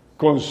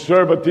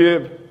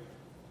conservative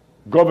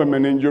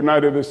government in the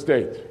United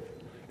States,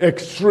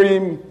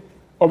 extreme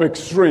of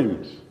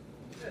extremes.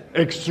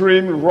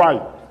 Extreme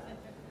right.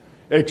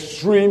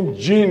 Extreme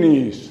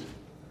genies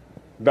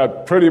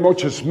that pretty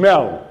much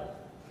smell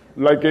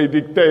like a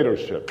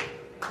dictatorship.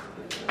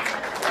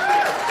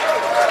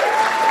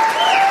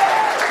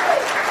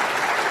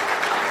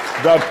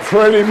 That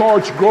pretty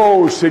much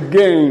goes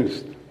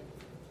against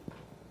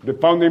the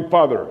founding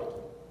father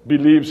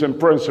beliefs and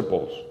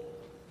principles.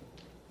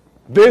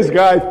 This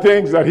guy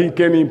thinks that he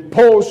can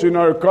impose in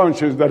our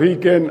conscience, that he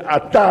can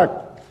attack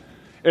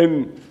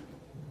and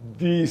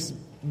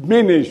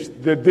diminish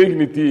the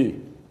dignity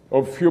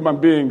of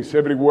human beings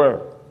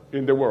everywhere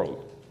in the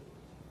world.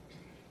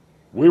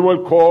 We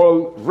will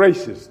call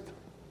racist,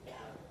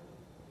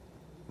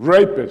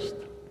 rapist,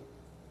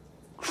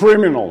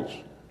 criminals,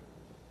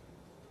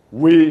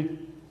 we,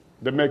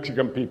 the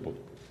Mexican people.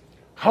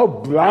 How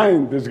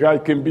blind this guy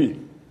can be.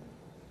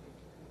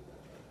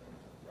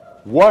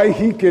 Why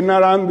he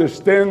cannot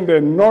understand the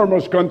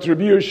enormous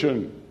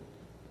contribution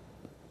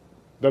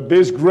that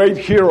these great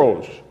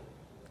heroes,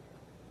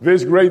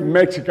 these great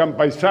Mexican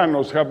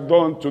paisanos have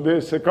done to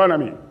this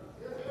economy.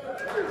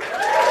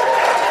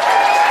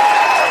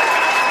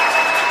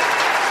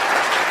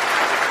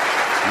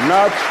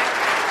 Not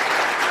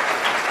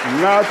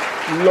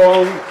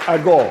long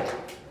ago,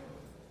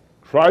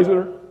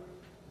 Chrysler,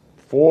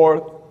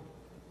 Ford,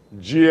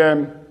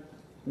 GM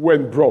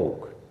went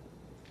broke.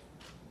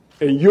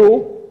 And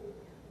you,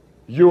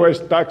 U.S.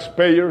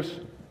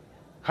 taxpayers,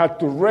 had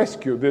to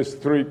rescue these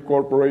three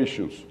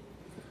corporations,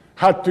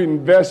 had to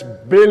invest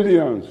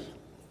billions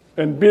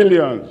and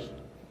billions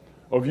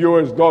of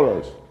U.S.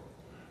 dollars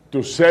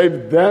to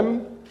save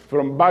them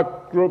from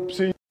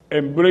bankruptcy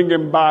and bring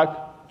them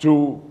back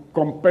to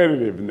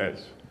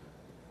competitiveness.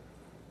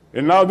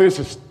 And now this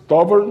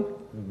stubborn,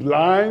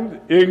 blind,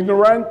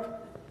 ignorant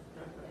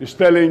is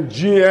telling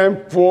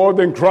GM, Ford,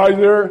 and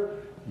Chrysler,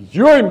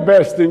 you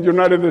invest in the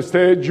United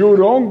States, you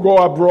don't go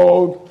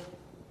abroad,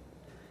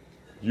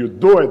 you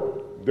do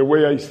it the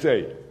way I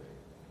say.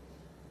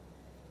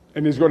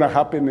 And it's going to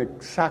happen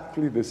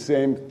exactly the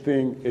same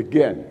thing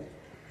again.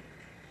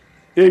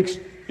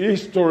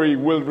 History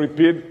will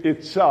repeat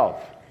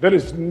itself. There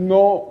is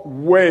no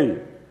way,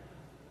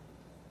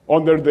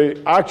 under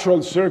the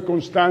actual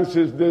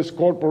circumstances, these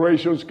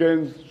corporations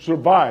can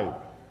survive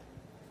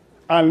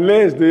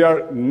unless they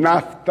are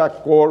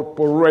NAFTA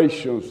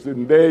corporations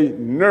and they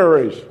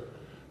nourish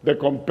the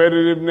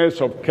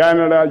competitiveness of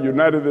Canada,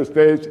 United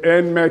States,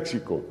 and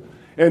Mexico.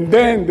 And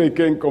then they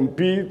can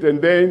compete, and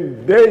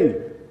then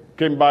they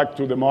came back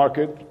to the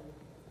market.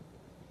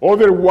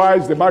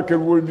 Otherwise, the market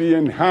will be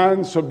in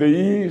hands of the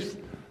East,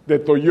 the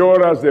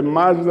Toyotas, the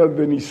Mazdas,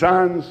 the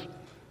Nissans,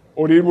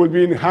 or it will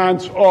be in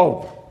hands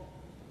of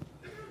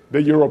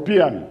the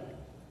European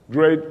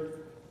great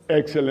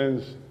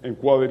excellence and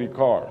quality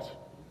cars.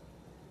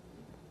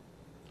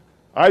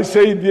 I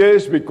say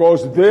this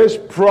because this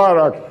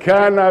product,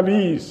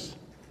 cannabis,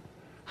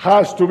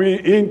 has to be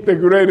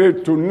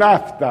integrated to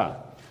NAFTA,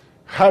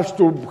 has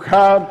to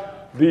have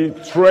the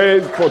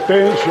trade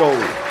potential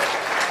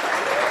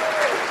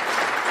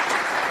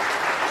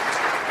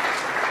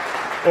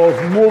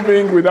of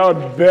moving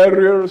without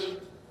barriers,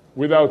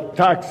 without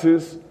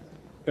taxes,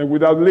 and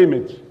without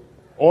limits,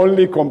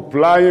 only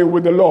complying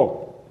with the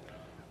law,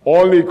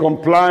 only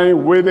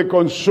complying with the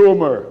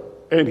consumer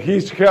and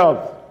his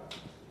health,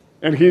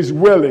 and he's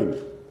willing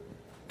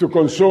to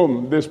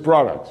consume these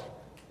products.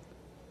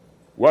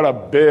 What a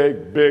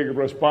big, big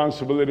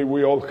responsibility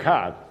we all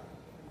have.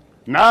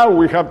 Now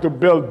we have to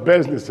build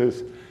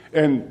businesses.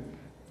 And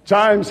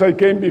times I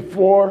came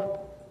before,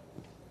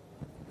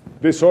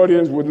 this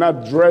audience would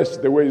not dress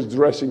the way it's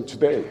dressing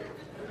today.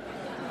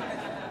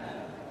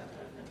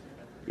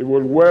 It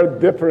will wear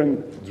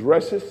different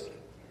dresses.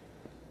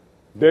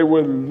 They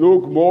will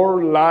look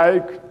more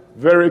like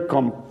very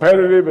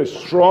competitive,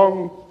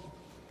 strong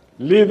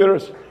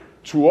leaders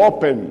to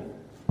open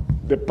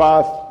the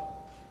path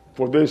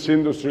for this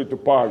industry to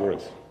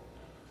progress.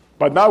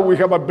 But now we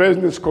have a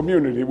business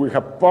community. We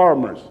have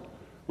farmers.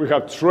 We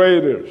have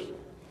traders.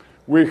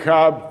 We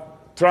have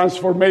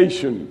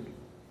transformation,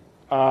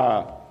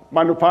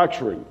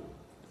 manufacturing.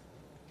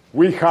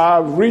 We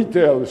have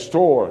retail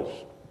stores.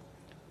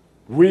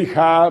 We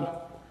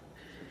have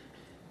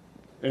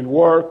and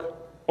work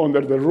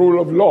under the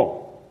rule of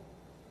law,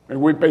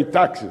 and we pay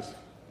taxes.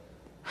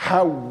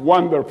 How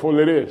wonderful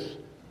it is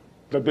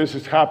that this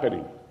is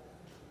happening.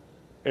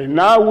 And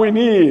now we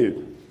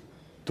need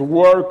to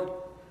work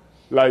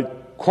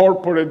like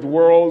corporate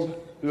world,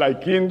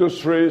 like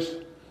industries,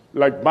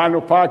 like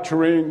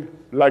manufacturing,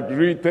 like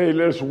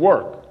retailers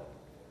work.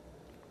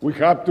 We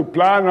have to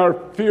plan our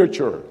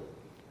future.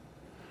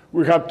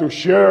 We have to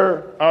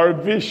share our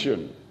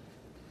vision.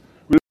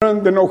 We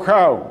learn the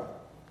know-how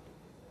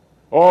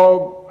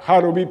of how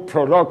to be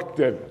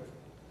productive,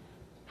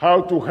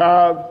 how to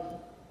have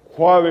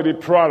quality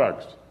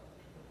products,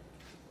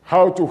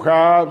 how to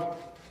have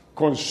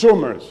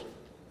consumers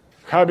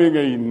having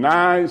a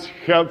nice,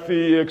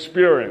 healthy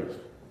experience,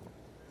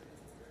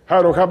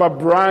 how to have a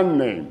brand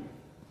name,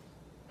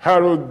 how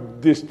to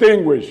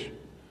distinguish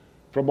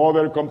from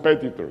other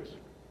competitors.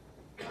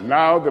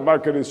 Now the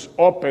market is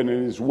open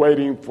and is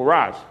waiting for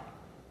us.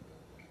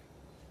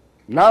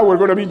 Now we're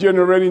going to be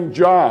generating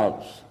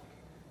jobs,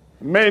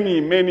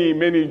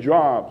 many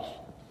jobs.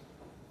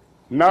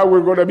 Now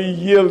we're going to be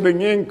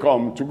yielding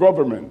income to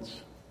governments.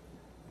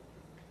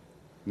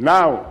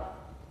 Now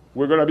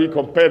we're going to be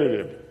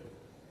competitive.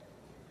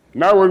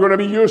 Now we're going to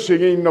be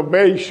using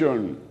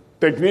innovation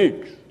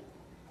techniques.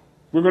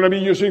 We're going to be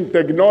using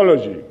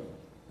technology.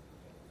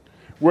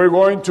 We're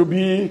going to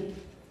be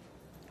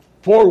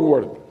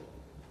forward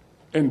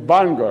and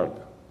vanguard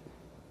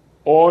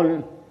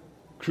on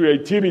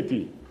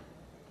creativity,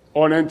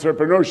 on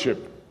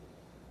entrepreneurship,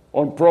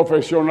 on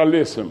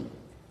professionalism.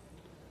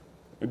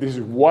 And this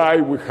is why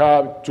we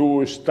have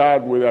to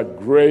start with a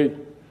great,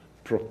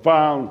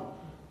 profound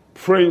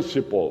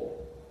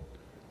principle,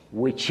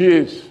 which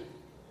is,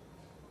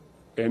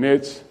 and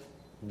it's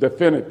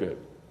definitive,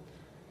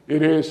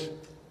 it is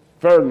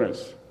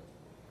fairness.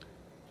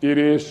 It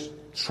is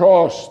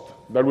trust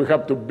that we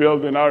have to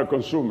build in our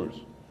consumers.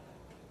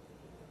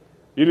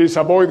 It is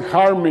avoid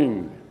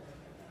harming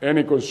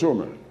any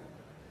consumer.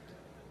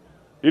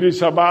 It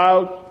is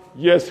about,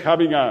 yes,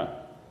 having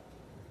a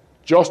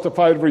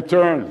justified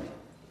return,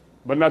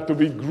 but not to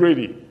be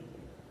greedy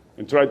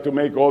and try to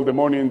make all the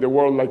money in the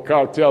world like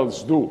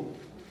cartels do.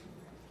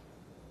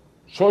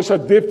 So it's a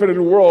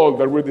different world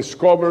that we're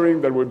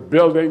discovering, that we're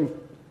building,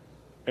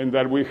 and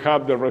that we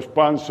have the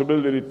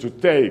responsibility to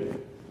take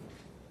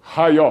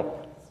high up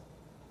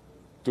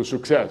to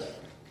success.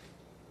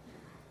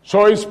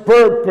 So it's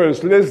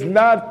purpose. Let's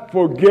not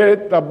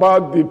forget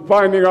about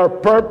defining our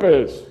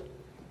purpose.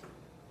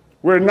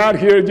 We're not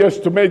here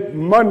just to make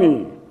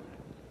money.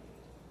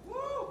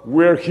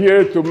 We're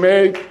here to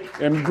make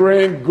and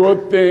bring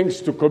good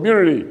things to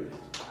community,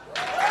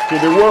 to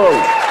the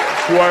world,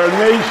 to our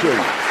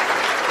nation.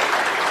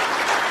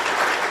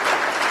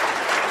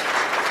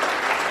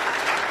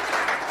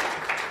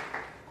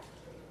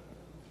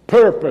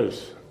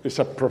 Purpose is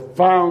a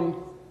profound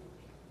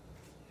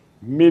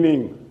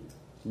meaning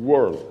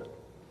word.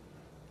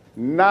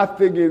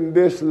 Nothing in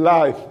this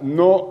life,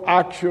 no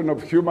action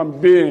of human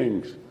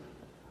beings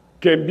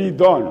can be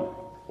done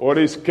or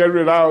is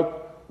carried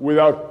out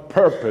without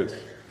purpose.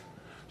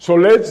 So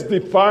let's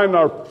define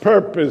our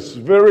purpose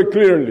very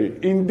clearly,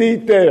 in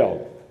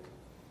detail.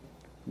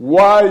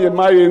 Why am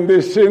I in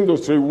this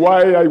industry?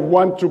 Why I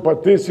want to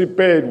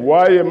participate?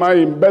 Why am I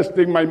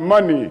investing my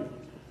money?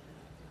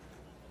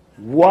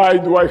 Why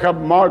do I have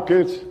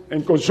markets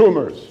and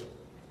consumers?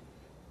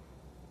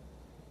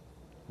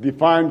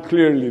 Define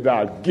clearly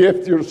that.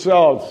 Give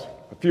yourselves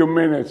a few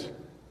minutes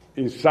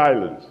in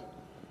silence.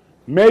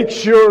 Make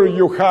sure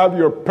you have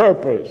your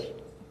purpose.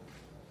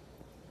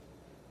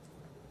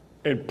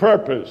 And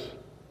purpose,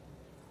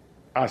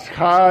 as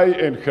high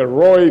and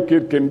heroic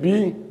it can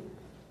be,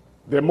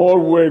 the more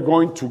we're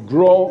going to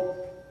grow,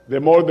 the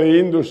more the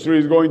industry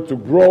is going to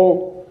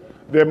grow,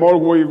 the more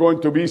we're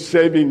going to be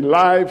saving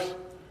lives,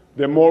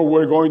 the more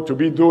we're going to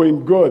be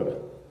doing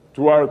good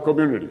to our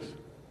communities.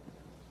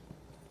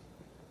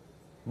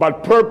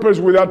 But purpose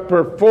without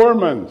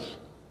performance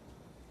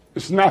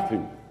is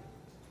nothing.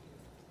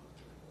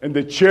 And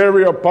the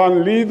cherry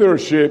upon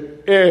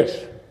leadership is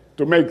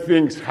to make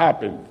things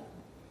happen.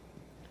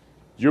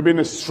 You've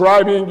been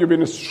striving, you've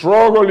been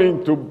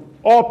struggling to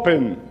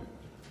open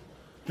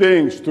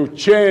things, to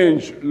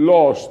change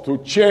laws, to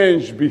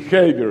change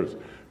behaviors,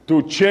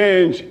 to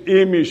change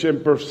image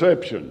and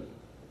perception.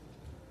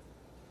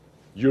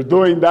 You're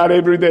doing that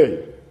every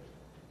day,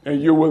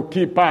 and you will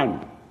keep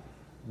on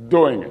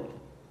doing it.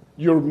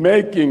 You're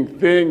making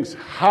things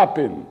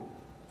happen.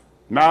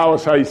 Now,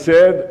 as I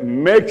said,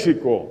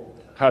 Mexico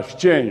has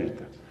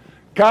changed.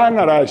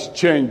 Canada is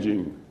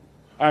changing.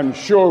 I'm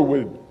sure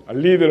with a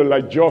leader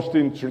like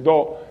Justin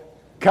Trudeau,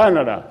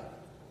 Canada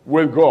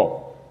will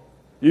go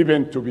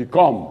even to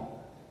become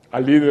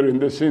a leader in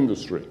this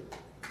industry.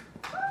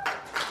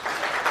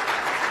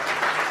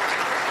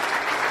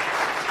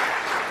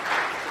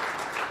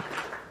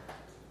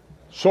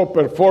 So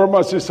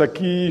performance is a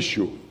key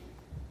issue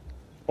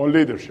on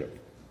leadership.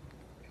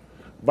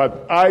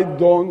 But I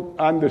don't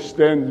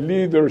understand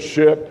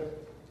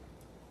leadership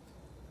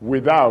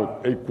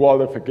without a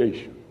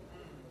qualification.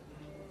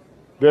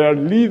 There are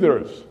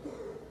leaders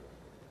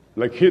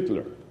like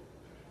Hitler,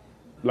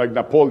 like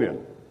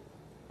Napoleon,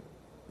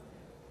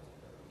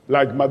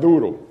 like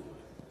Maduro,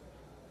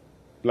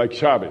 like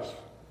Chavez,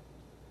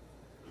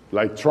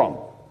 like Trump.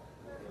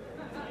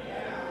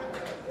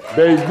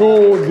 They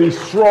do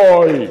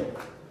destroy.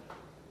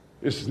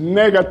 It's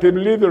negative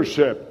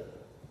leadership,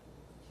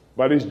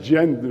 but it's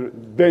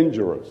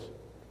dangerous.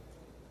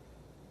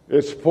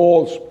 It's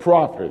false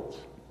prophets,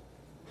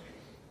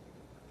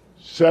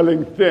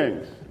 selling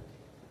things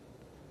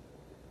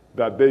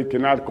that they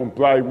cannot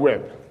comply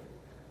with,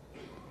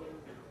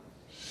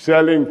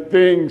 selling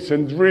things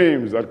and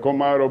dreams that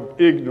come out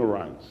of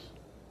ignorance.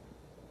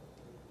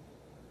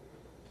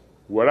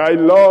 What I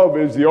love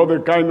is the other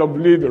kind of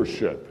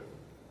leadership.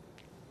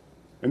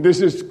 And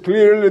this is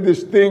clearly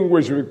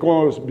distinguished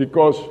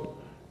because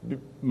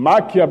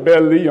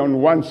Machiavelli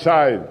on one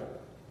side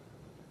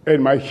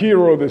and my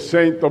hero, the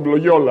Saint of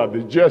Loyola,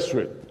 the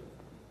Jesuit.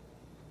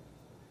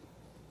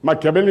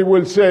 Machiavelli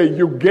will say,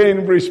 you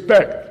gain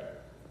respect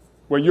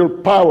when you're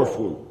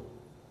powerful,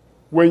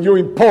 when you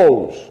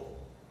impose,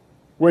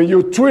 when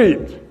you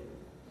tweet.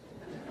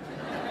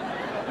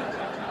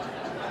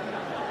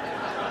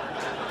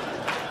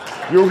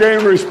 You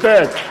gain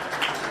respect.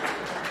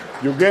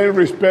 You gain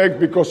respect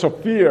because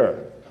of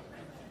fear.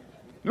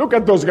 Look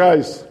at those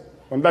guys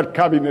on that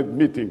cabinet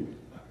meeting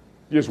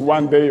just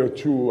one day or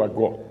two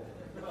ago.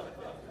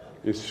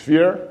 It's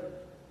fear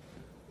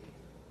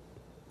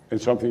and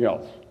something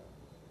else.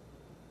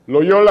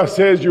 Loyola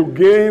says you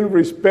gain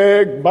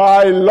respect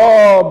by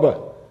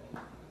love,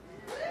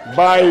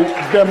 by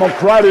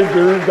democratic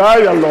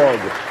dialogue,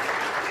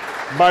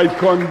 by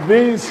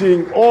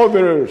convincing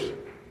others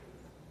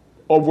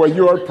of what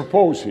you are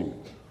proposing.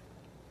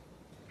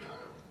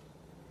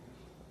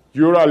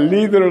 You're a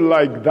leader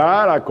like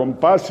that, a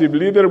compassionate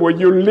leader, when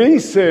you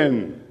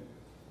listen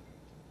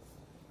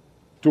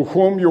to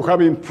whom you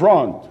have in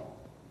front,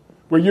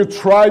 when you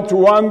try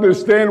to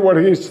understand what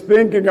he's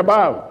thinking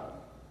about.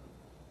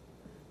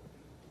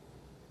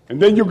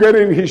 And then you get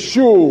in his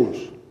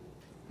shoes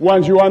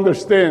once you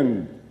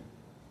understand.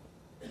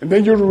 And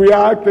then you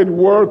react and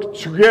work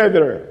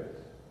together.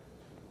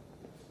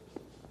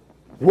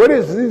 Where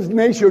is this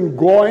nation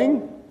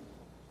going?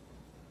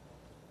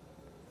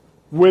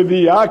 With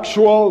the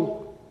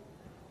actual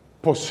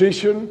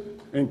position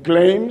and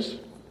claims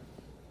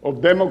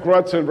of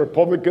Democrats and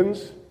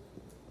Republicans?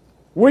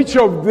 Which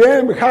of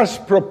them has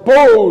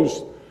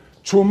proposed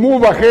to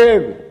move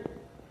ahead,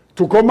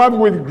 to come up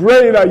with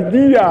great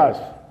ideas?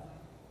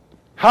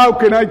 How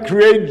can I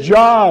create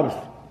jobs?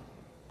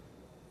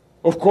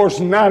 Of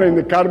course, not in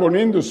the carbon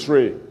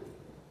industry.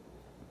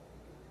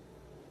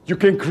 You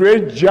can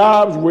create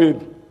jobs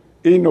with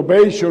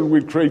innovation,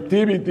 with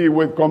creativity,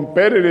 with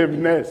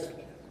competitiveness.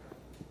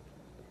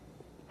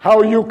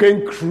 How you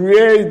can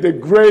create the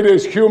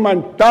greatest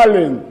human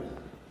talent,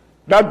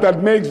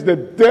 that makes the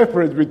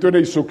difference between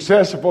a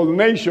successful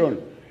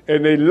nation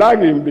and a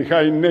lagging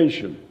behind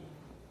nation.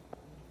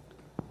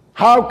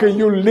 How can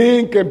you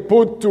link and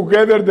put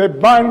together the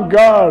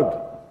vanguard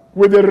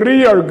with the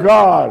rear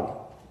guard,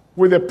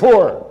 with the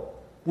poor,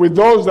 with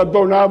those that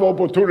don't have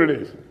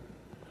opportunities?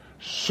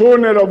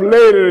 Sooner or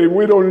later, if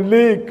we don't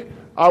link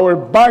our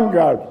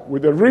vanguard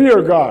with the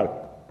rear guard,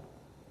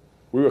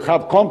 we will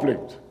have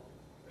conflict,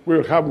 we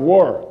will have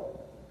war,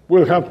 we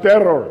will have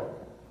terror.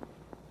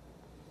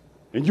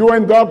 And you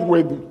end up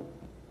with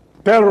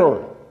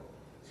terror,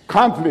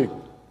 conflict,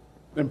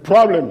 and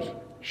problems,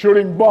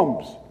 shooting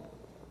bombs.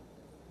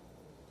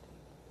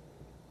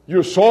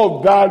 You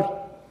solve that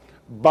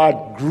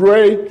by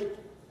great,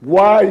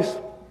 wise,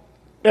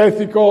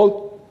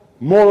 ethical,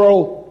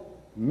 moral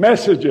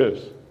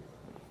messages.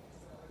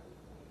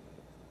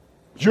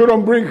 You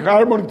don't bring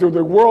harmony to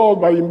the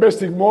world by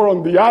investing more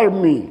on the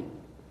army.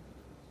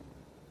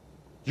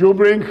 You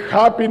bring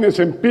happiness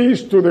and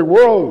peace to the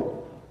world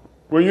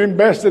when you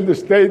invest in the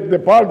State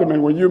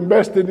Department, when you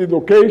invest in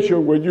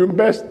education, when you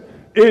invest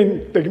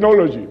in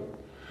technology.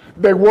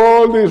 The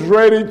world is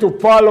ready to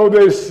follow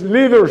this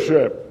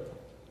leadership,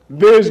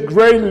 this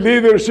great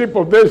leadership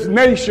of this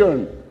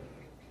nation.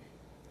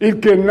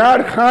 It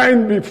cannot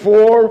hide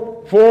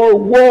before four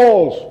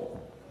walls.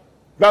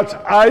 That's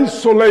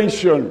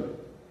isolation.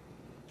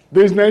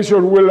 This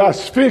nation will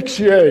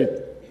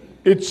asphyxiate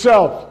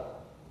itself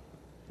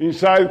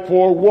inside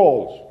four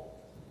walls.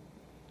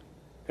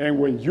 And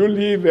when you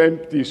leave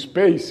empty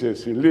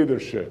spaces in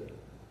leadership,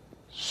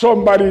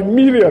 somebody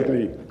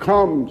immediately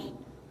comes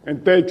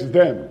and takes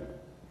them.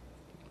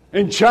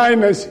 And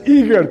China's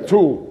eager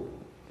to.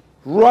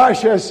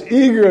 Russia's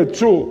eager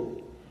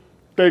to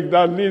take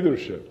that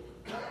leadership.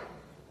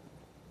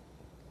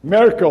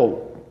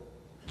 Merkel,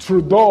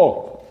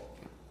 Trudeau,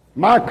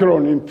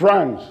 Macron in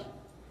France,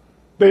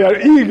 they are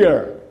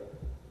eager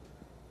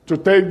to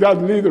take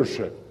that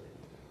leadership.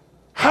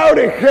 How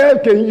the hell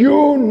can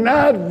you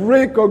not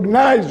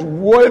recognize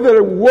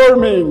weather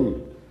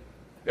warming,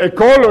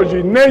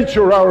 ecology,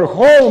 nature, our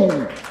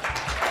home?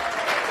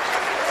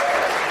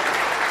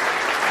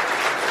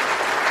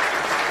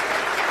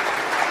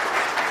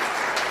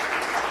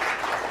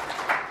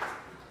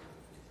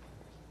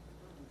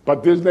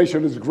 But this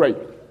nation is great.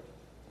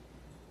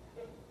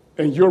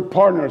 And your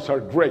partners are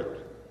great,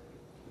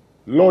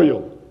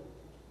 loyal,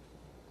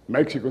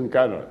 Mexico and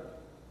Canada.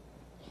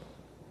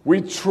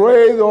 We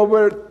trade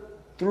over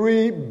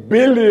 $3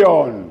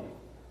 billion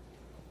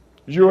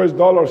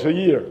US a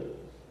year.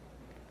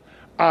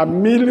 $1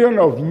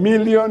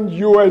 million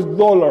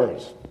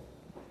US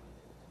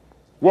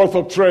worth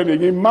of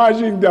trading.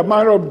 Imagine the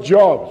amount of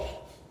jobs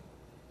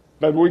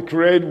that we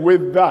create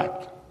with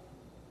that.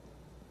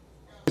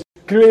 It's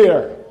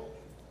clear.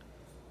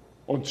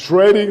 On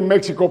trading,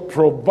 Mexico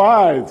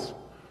provides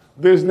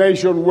this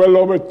nation well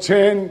over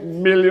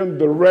 10 million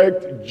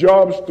direct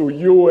jobs to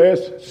U.S.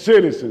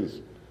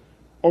 citizens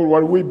on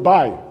what we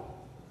buy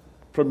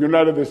from the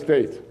United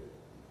States.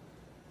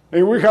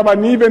 And we have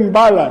an even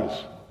balance.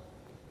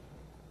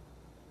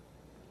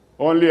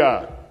 Only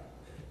a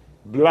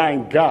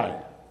blind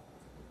guy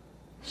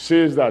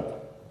sees that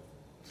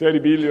 30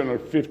 billion or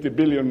 50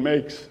 billion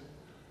makes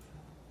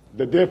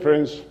the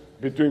difference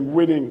between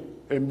winning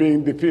and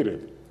being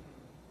defeated.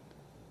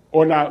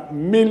 On a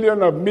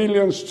million of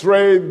millions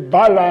trade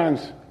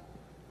balance,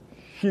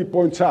 he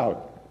points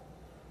out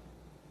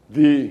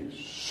the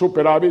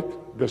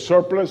superávit, the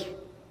surplus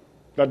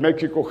that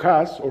Mexico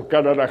has or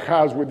Canada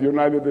has with the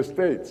United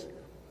States.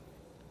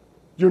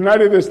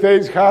 United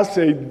States has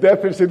a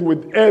deficit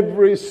with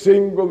every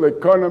single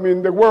economy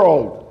in the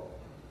world.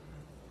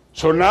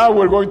 So now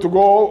we're going to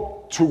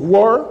go to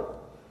war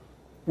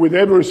with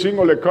every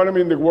single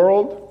economy in the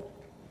world.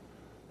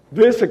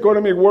 This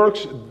economy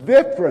works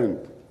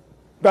different.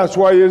 That's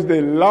why it's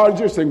the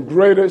largest and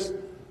greatest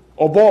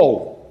of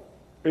all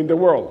in the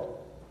world.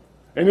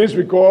 And it's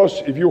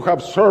because if you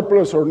have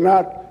surplus or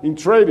not in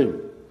trading,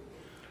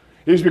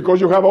 it's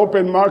because you have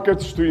open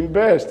markets to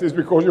invest, it's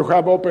because you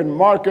have open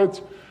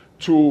markets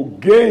to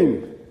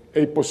gain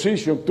a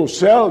position, to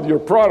sell your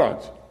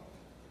products.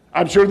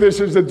 I'm sure this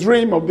is the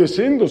dream of this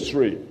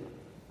industry.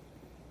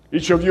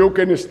 Each of you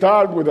can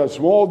start with a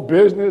small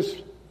business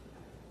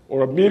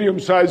or a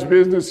medium-sized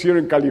business here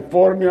in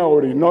California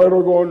or in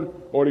Oregon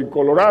or in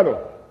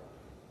Colorado.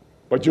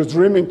 But you're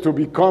dreaming to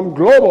become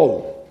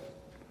global,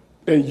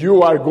 and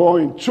you are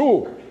going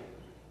to.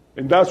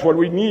 And that's what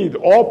we need,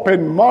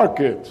 open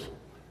markets,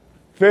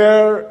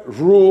 fair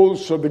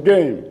rules of the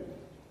game.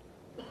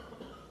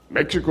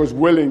 Mexico is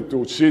willing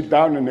to sit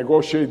down and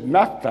negotiate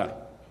NAFTA.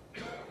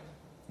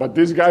 But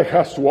this guy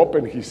has to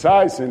open his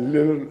eyes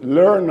and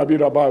learn a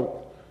bit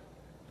about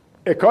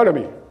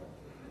economy,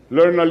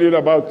 learn a little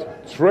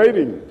about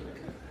trading,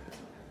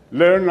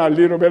 learn a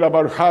little bit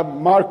about how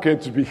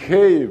markets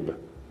behave.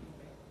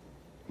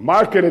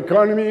 Market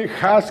economy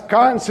has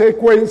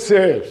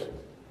consequences.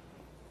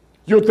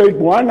 You take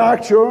one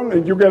action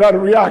and you get a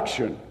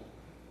reaction.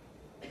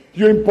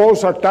 You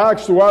impose a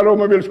tax to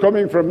automobiles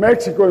coming from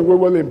Mexico, and we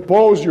will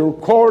impose your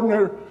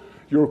corn,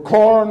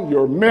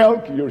 your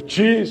milk, your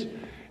cheese,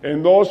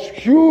 and those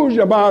huge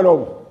amount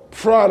of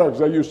products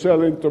that you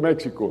sell into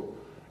Mexico.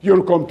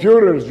 Your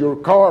computers, your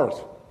cars.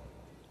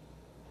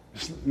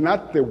 It's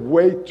not the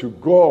way to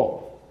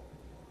go.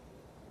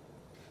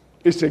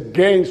 It's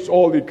against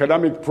all the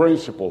economic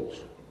principles.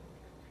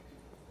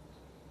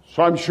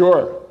 So I'm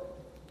sure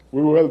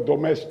we will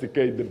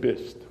domesticate the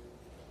beast.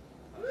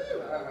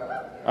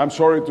 I'm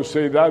sorry to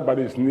say that, but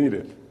it's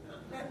needed.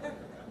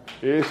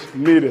 It's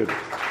needed.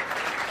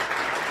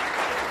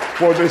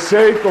 For the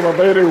sake of a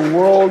better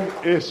world,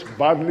 it's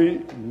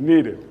badly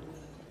needed.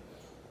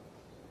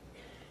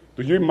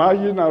 Do you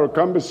imagine our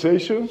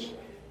conversations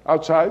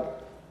outside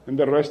in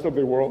the rest of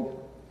the world?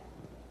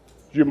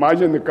 Do you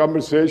imagine the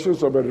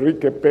conversations of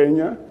Enrique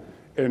Peña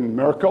and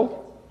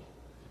Merkel,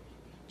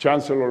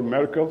 Chancellor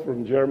Merkel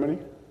from Germany?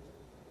 Do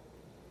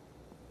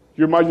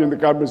you imagine the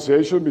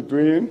conversation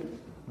between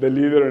the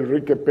leader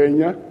Enrique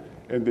Peña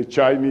and the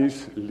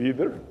Chinese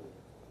leader?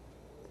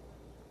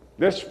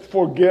 Let's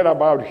forget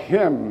about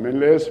him and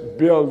let's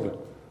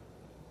build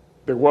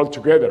the world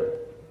together.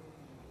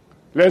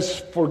 Let's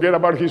forget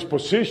about his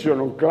position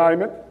on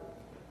climate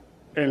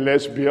and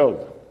let's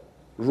build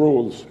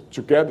rules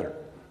together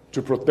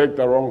to protect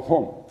our own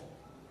home.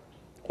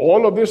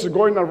 All of this is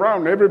going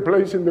around every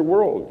place in the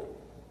world.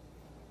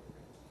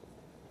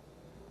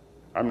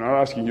 I'm not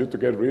asking you to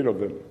get rid of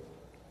them,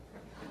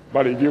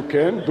 but if you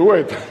can, do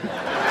it.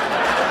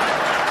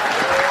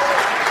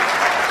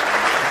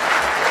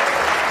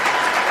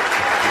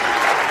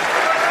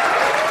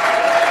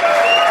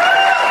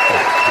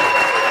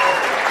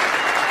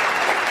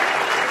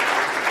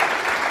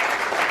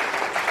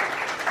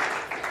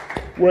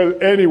 Well,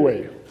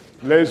 anyway,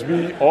 let's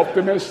be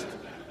optimists.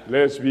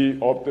 Let's be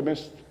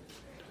optimists.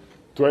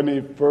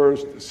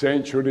 21st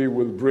century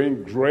will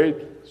bring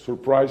great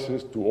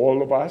surprises to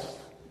all of us.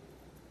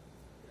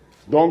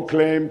 Don't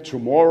claim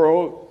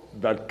tomorrow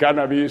that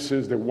cannabis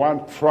is the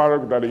one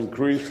product that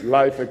increased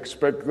life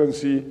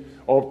expectancy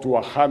up to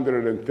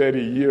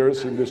 130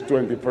 years in this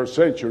 21st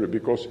century,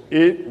 because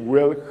it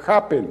will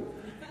happen.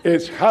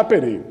 It's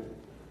happening.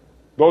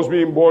 Those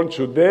being born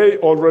today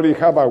already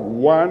have a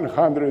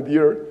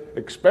 100-year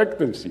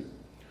expectancy.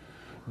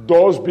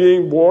 Those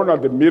being born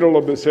at the middle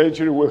of the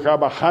century will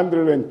have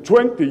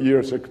 120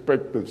 years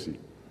expectancy.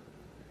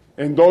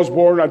 And those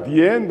born at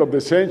the end of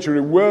the century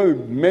will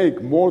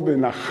make more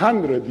than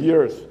 100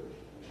 years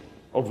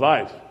of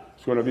life.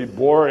 It's going to be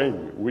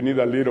boring. We need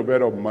a little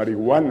bit of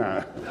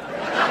marijuana.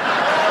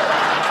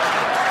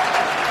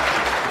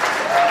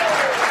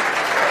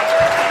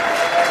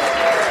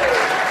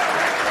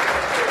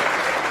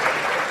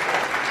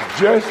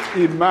 Just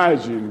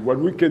imagine what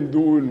we can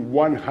do in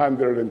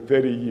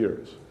 130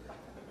 years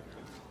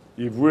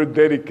if we're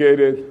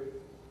dedicated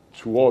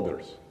to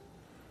others,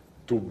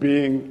 to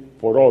being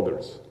for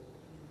others,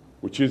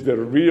 which is the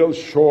real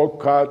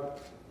shortcut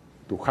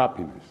to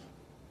happiness.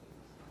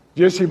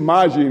 Just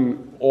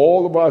imagine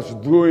all of us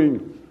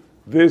doing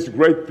these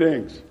great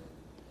things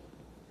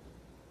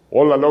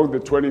all along the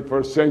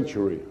 21st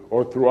century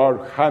or throughout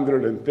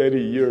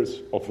 130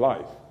 years of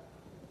life.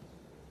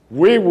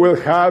 We will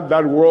have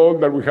that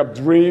world that we have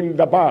dreamed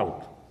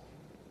about.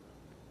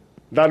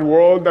 that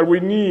world that we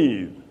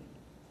need,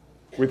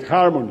 with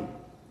harmony,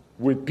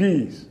 with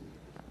peace,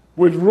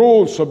 with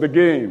rules of the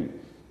game,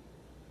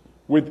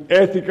 with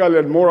ethical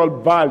and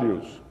moral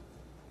values,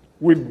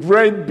 with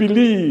great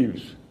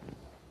beliefs,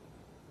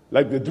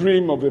 like the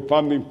dream of the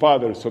founding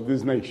fathers of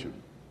this nation.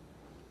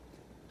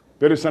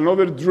 There is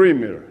another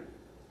dreamer,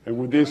 and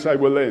with this I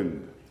will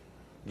end,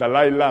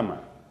 Dalai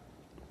Lama.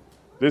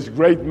 This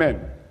great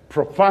man,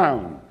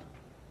 profound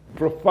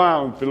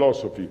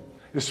philosophy,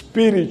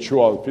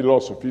 spiritual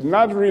philosophy,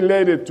 not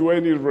related to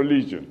any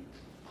religion,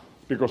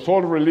 because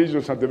all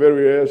religions at the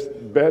very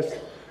best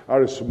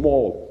are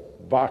small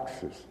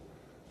boxes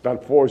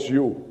that force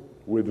you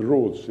with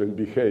rules and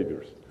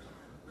behaviors.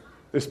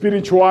 The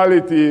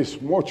spirituality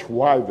is much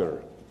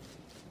wider,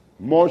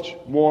 much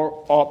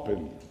more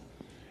open.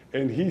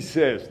 And he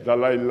says,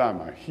 Dalai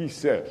Lama, he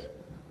says,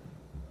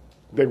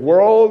 the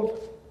world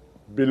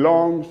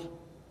belongs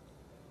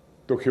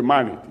to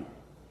humanity,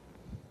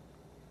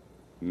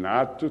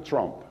 not to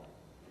Trump.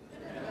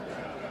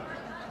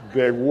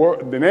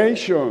 The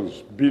nations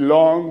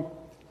belong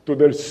to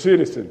their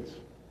citizens,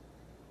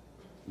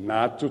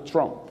 not to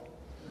Trump.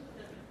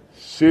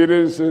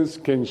 Citizens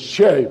can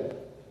shape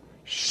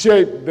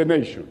the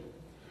nation,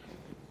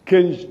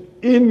 can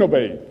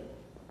innovate,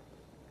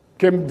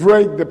 can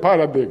break the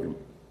paradigm.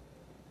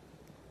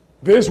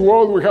 This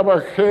world we have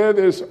ahead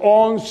is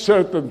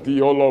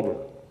uncertainty all over.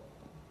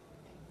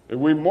 And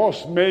we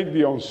must make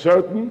the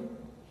uncertain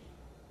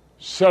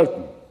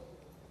certain.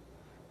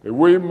 And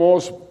we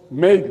must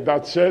make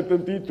that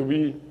certainty to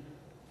be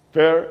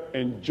fair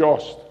and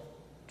just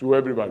to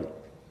everybody.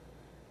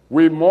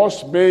 We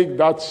must make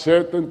that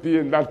certainty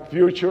and that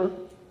future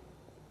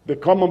the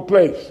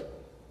commonplace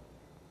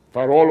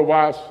for all of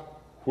us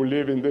who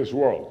live in this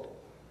world.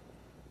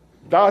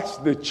 That's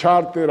the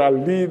charter a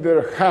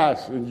leader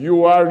has. And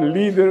you are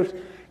leaders.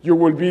 You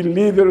will be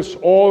leaders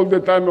all the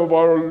time of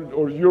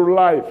your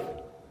life.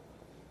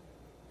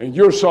 And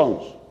your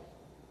sons,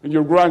 and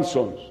your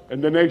grandsons,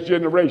 and the next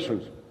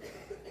generations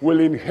will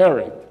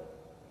inherit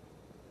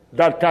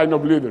that kind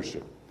of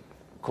leadership.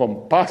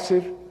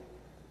 Compassionate,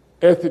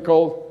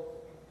 ethical,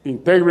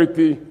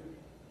 integrity,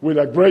 with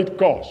a great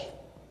cause.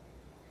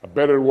 A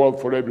better world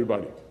for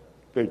everybody.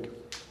 Thank you.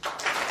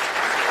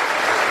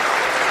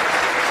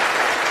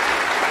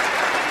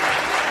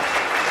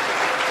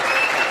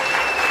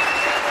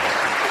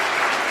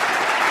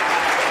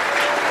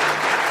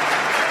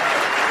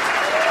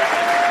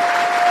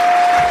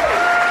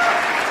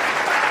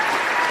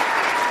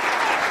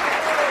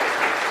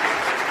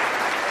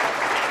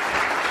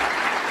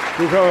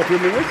 We have a few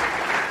minutes?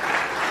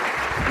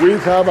 We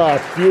have a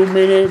few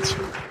minutes.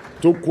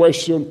 2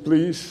 questions,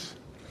 please.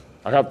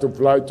 I have to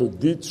fly to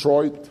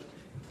Detroit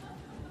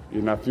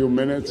in a few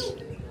minutes.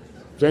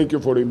 Thank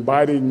you for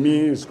inviting me.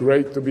 It's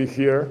great to be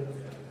here.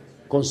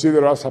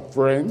 Consider us a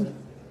friend.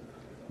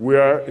 We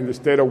are in the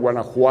state of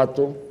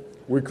Guanajuato.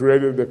 We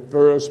created the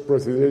first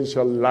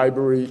presidential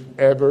library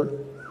ever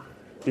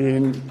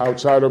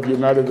outside of the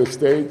United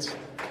States.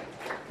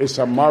 It's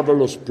a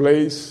marvelous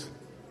place.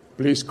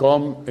 Please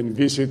come and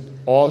visit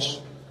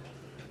us.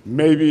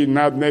 Maybe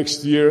not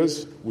next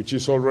year's, which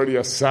is already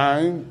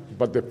assigned,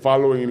 but the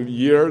following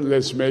year,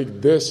 let's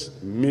make this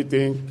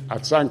meeting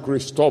at San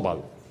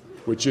Cristobal,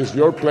 which is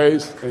your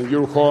place and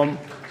your home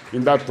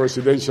in that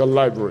presidential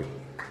library.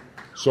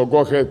 So go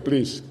ahead,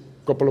 please.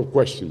 Couple of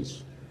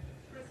questions.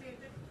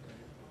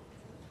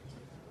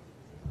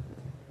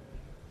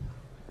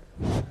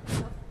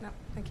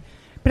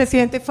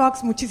 Presidente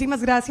Fox,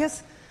 muchísimas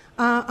gracias.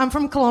 I'm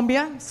from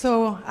Colombia,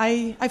 so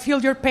I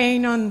feel your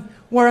pain on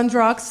war on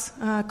drugs,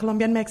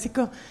 Colombia and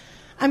Mexico.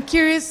 I'm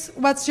curious,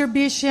 what's your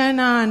vision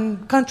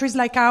on countries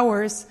like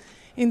ours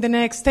in the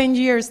next 10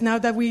 years now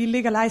that we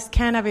legalize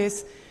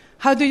cannabis?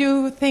 How do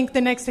you think the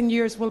next 10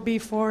 years will be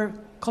for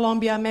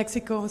Colombia,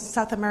 Mexico,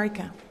 South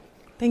America?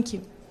 Thank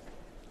you.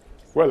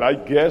 Well, I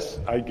guess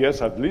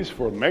at least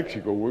for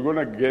Mexico, we're going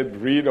to get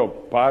rid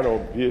of part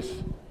of this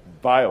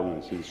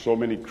violence and so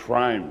many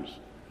crimes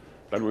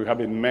that we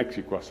have in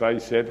Mexico. As I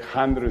said,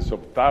 hundreds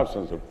of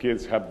thousands of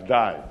kids have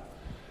died.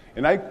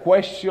 And I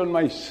question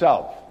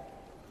myself,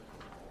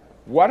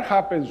 what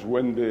happens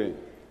when the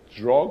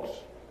drugs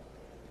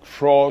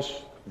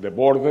cross the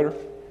border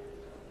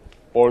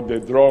or the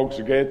drugs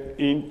get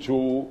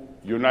into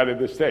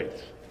United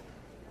States?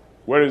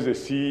 Where is the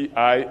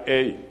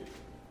CIA?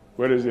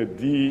 Where is the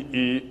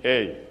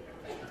DEA?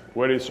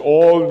 Where is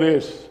all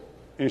these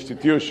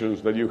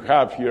institutions that you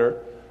have here,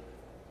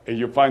 and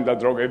you find that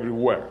drug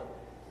everywhere?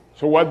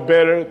 So what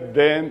better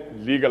than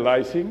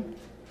legalizing,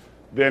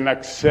 than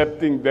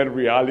accepting that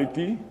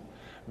reality,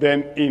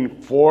 than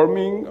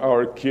informing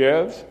our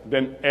kids,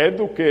 than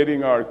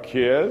educating our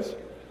kids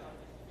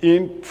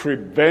in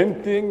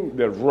preventing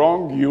the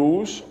wrong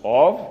use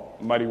of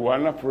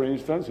marijuana, for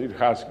instance? It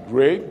has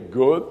great,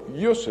 good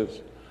uses.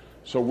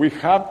 So we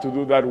have to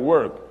do that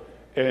work.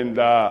 And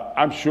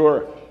I'm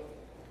sure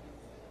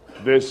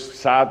this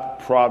sad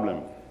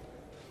problem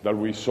that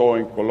we saw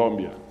in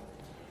Colombia,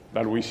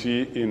 that we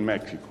see in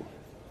Mexico,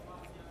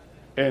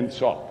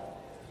 ends up,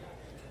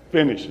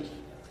 finishes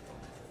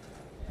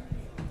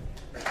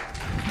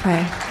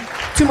Okay.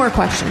 2 more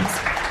questions.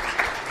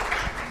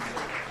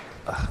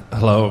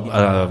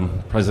 Hello,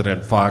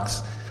 President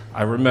Fox.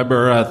 I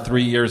remember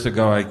 3 years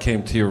ago I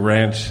came to your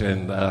ranch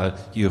and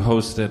you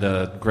hosted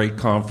a great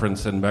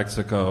conference in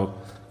Mexico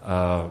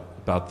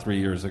about 3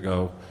 years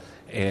ago.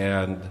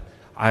 And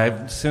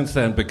I've since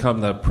then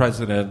become the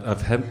president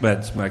of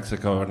HempMeds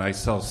Mexico, and I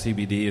sell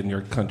CBD in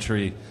your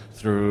country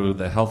through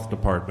the health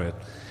department.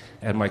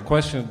 And my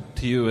question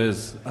to you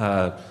is,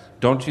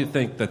 don't you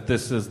think that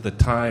this is the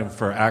time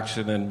for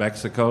action in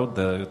Mexico?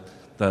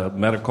 The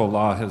medical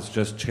law has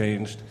just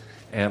changed.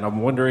 And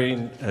I'm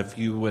wondering if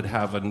you would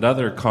have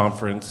another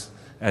conference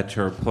at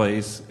your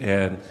place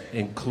and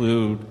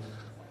include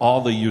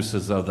all the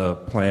uses of the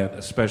plant,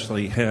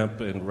 especially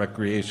hemp and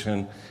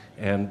recreation.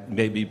 And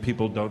maybe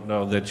people don't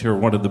know that you're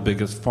one of the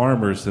biggest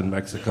farmers in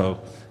Mexico,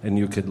 and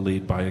you could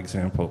lead by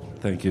example.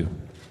 Thank you.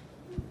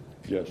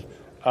 Yes.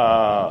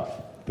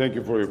 Thank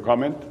you for your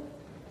comment.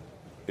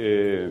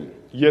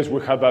 Yes,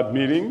 we had that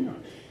meeting.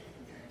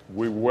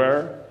 We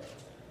were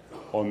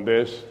on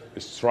this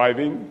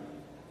striving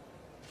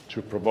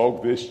to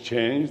provoke this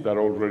change that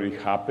already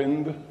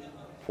happened,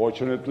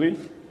 fortunately,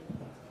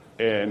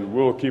 and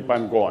we'll keep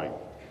on going.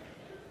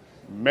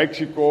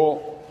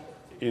 Mexico,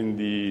 in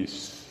the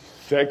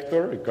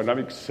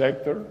economic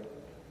sector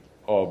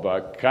of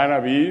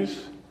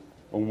cannabis,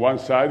 on one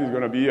side is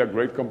going to be a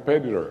great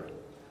competitor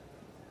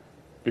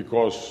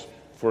because,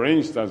 for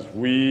instance,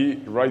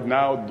 we right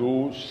now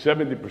do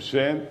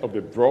 70% of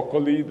the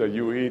broccoli that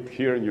you eat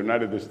here in the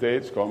United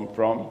States come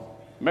from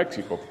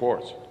Mexico, of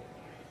course.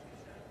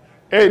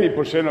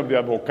 80% of the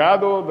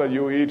avocado that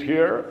you eat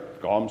here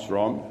comes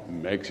from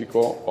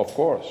Mexico, of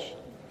course.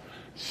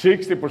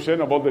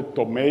 60% of all the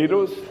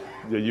tomatoes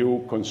that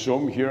you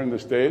consume here in the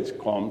States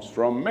comes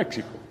from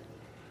Mexico.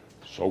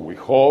 So we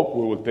hope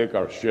we will take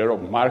our share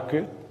of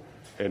market,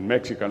 and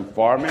Mexican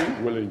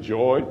farming will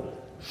enjoy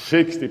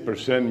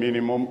 60%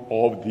 minimum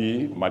of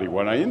the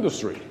marijuana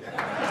industry.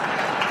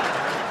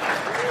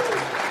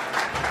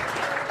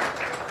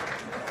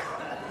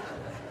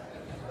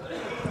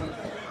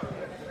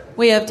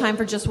 We have time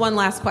for just one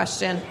last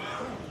question.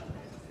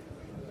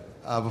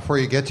 Before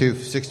you get to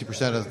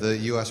 60% of the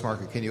U.S.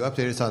 market, can you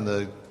update us on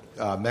the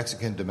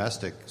Mexican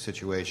domestic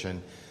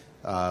situation?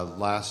 End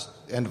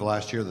of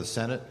last year, the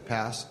Senate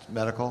passed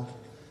medical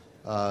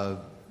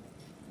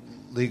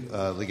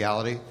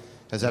legality.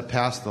 Has that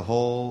passed the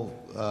whole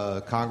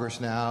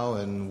Congress now?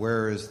 And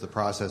where is the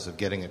process of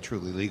getting it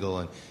truly legal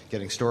and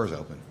getting stores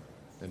open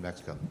in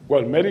Mexico?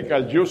 Well,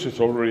 medical use is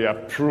already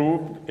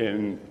approved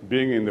and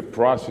being in the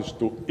process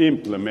to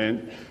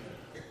implement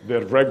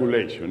the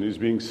regulation. Is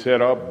being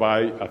set up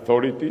by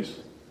authorities.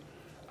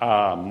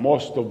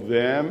 Most of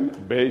them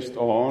based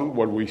on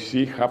what we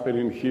see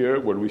happening here,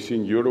 what we see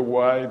in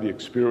Uruguay, the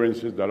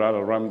experiences that are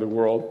around the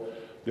world,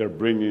 they're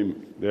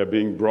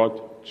being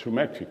brought to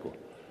Mexico.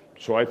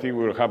 So I think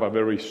we'll have a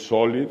very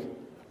solid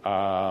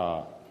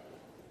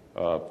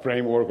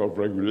framework of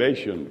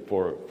regulation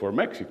for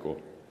Mexico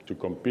to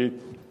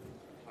compete.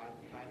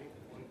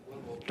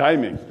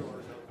 Timing.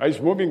 It's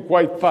moving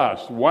quite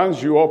fast.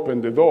 Once you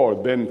open the door,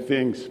 then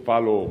things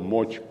follow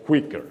much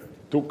quicker.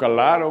 Took a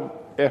lot of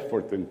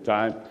effort and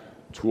time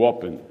to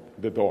open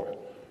the door.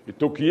 It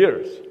took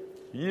years,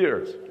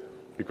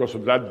 because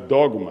of that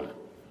dogma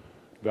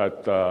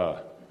that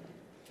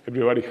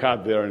everybody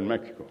had there in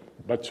Mexico.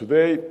 But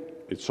today,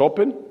 it's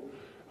open.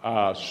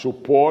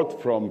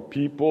 Support from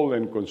people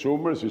and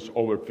consumers is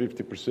over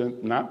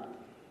 50% now,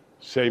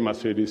 same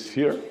as it is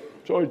here.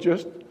 So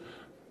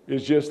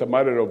it's just a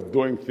matter of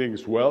doing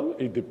things well.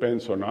 It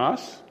depends on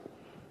us,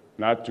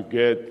 not to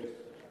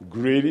get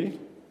greedy,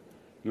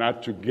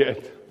 not to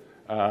get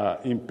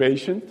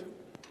impatient,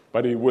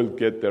 but it will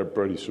get there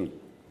pretty soon.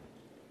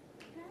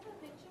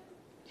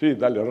 Sí,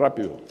 dale,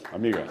 rápido,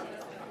 amiga.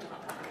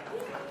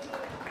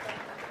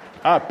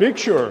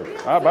 Picture.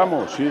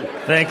 Vamos, sí.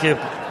 Thank you.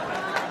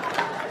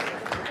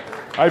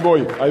 Ahí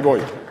voy.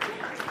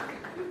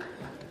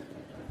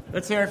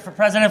 Let's hear it for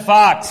President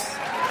Fox.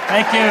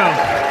 Thank you.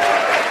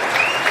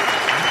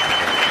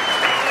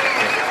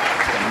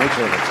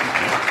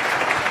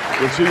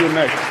 We'll see you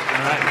next.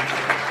 All right.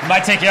 I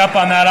might take you up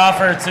on that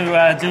offer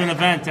to do an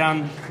event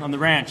down on the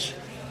ranch.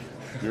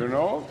 You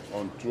know,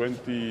 on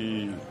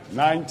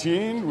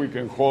 2019, we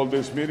can hold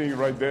this meeting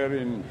right there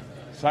in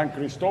San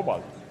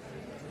Cristobal.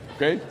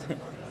 Okay?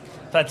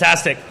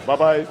 Fantastic.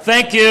 Bye-bye.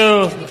 Thank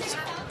you.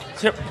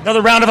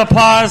 Another round of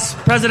applause.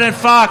 President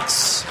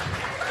Fox.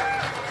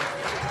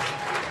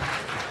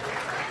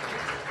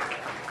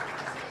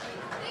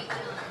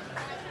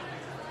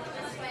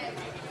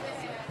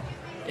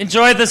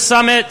 Enjoy the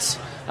summit.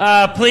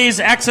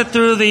 Please exit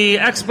through the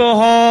expo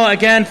hall.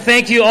 Again,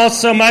 thank you all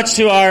so much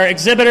to our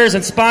exhibitors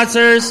and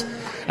sponsors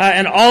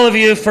and all of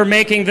you for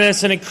making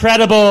this an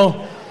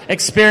incredible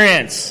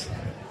experience.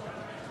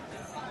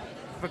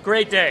 Have a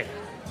great day.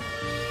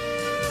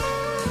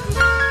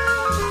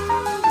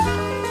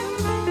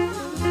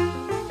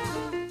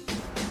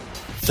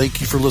 Thank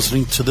you for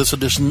listening to this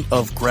edition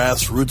of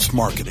Grassroots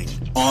Marketing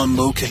on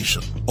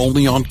location,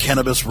 only on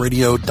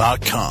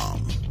CannabisRadio.com.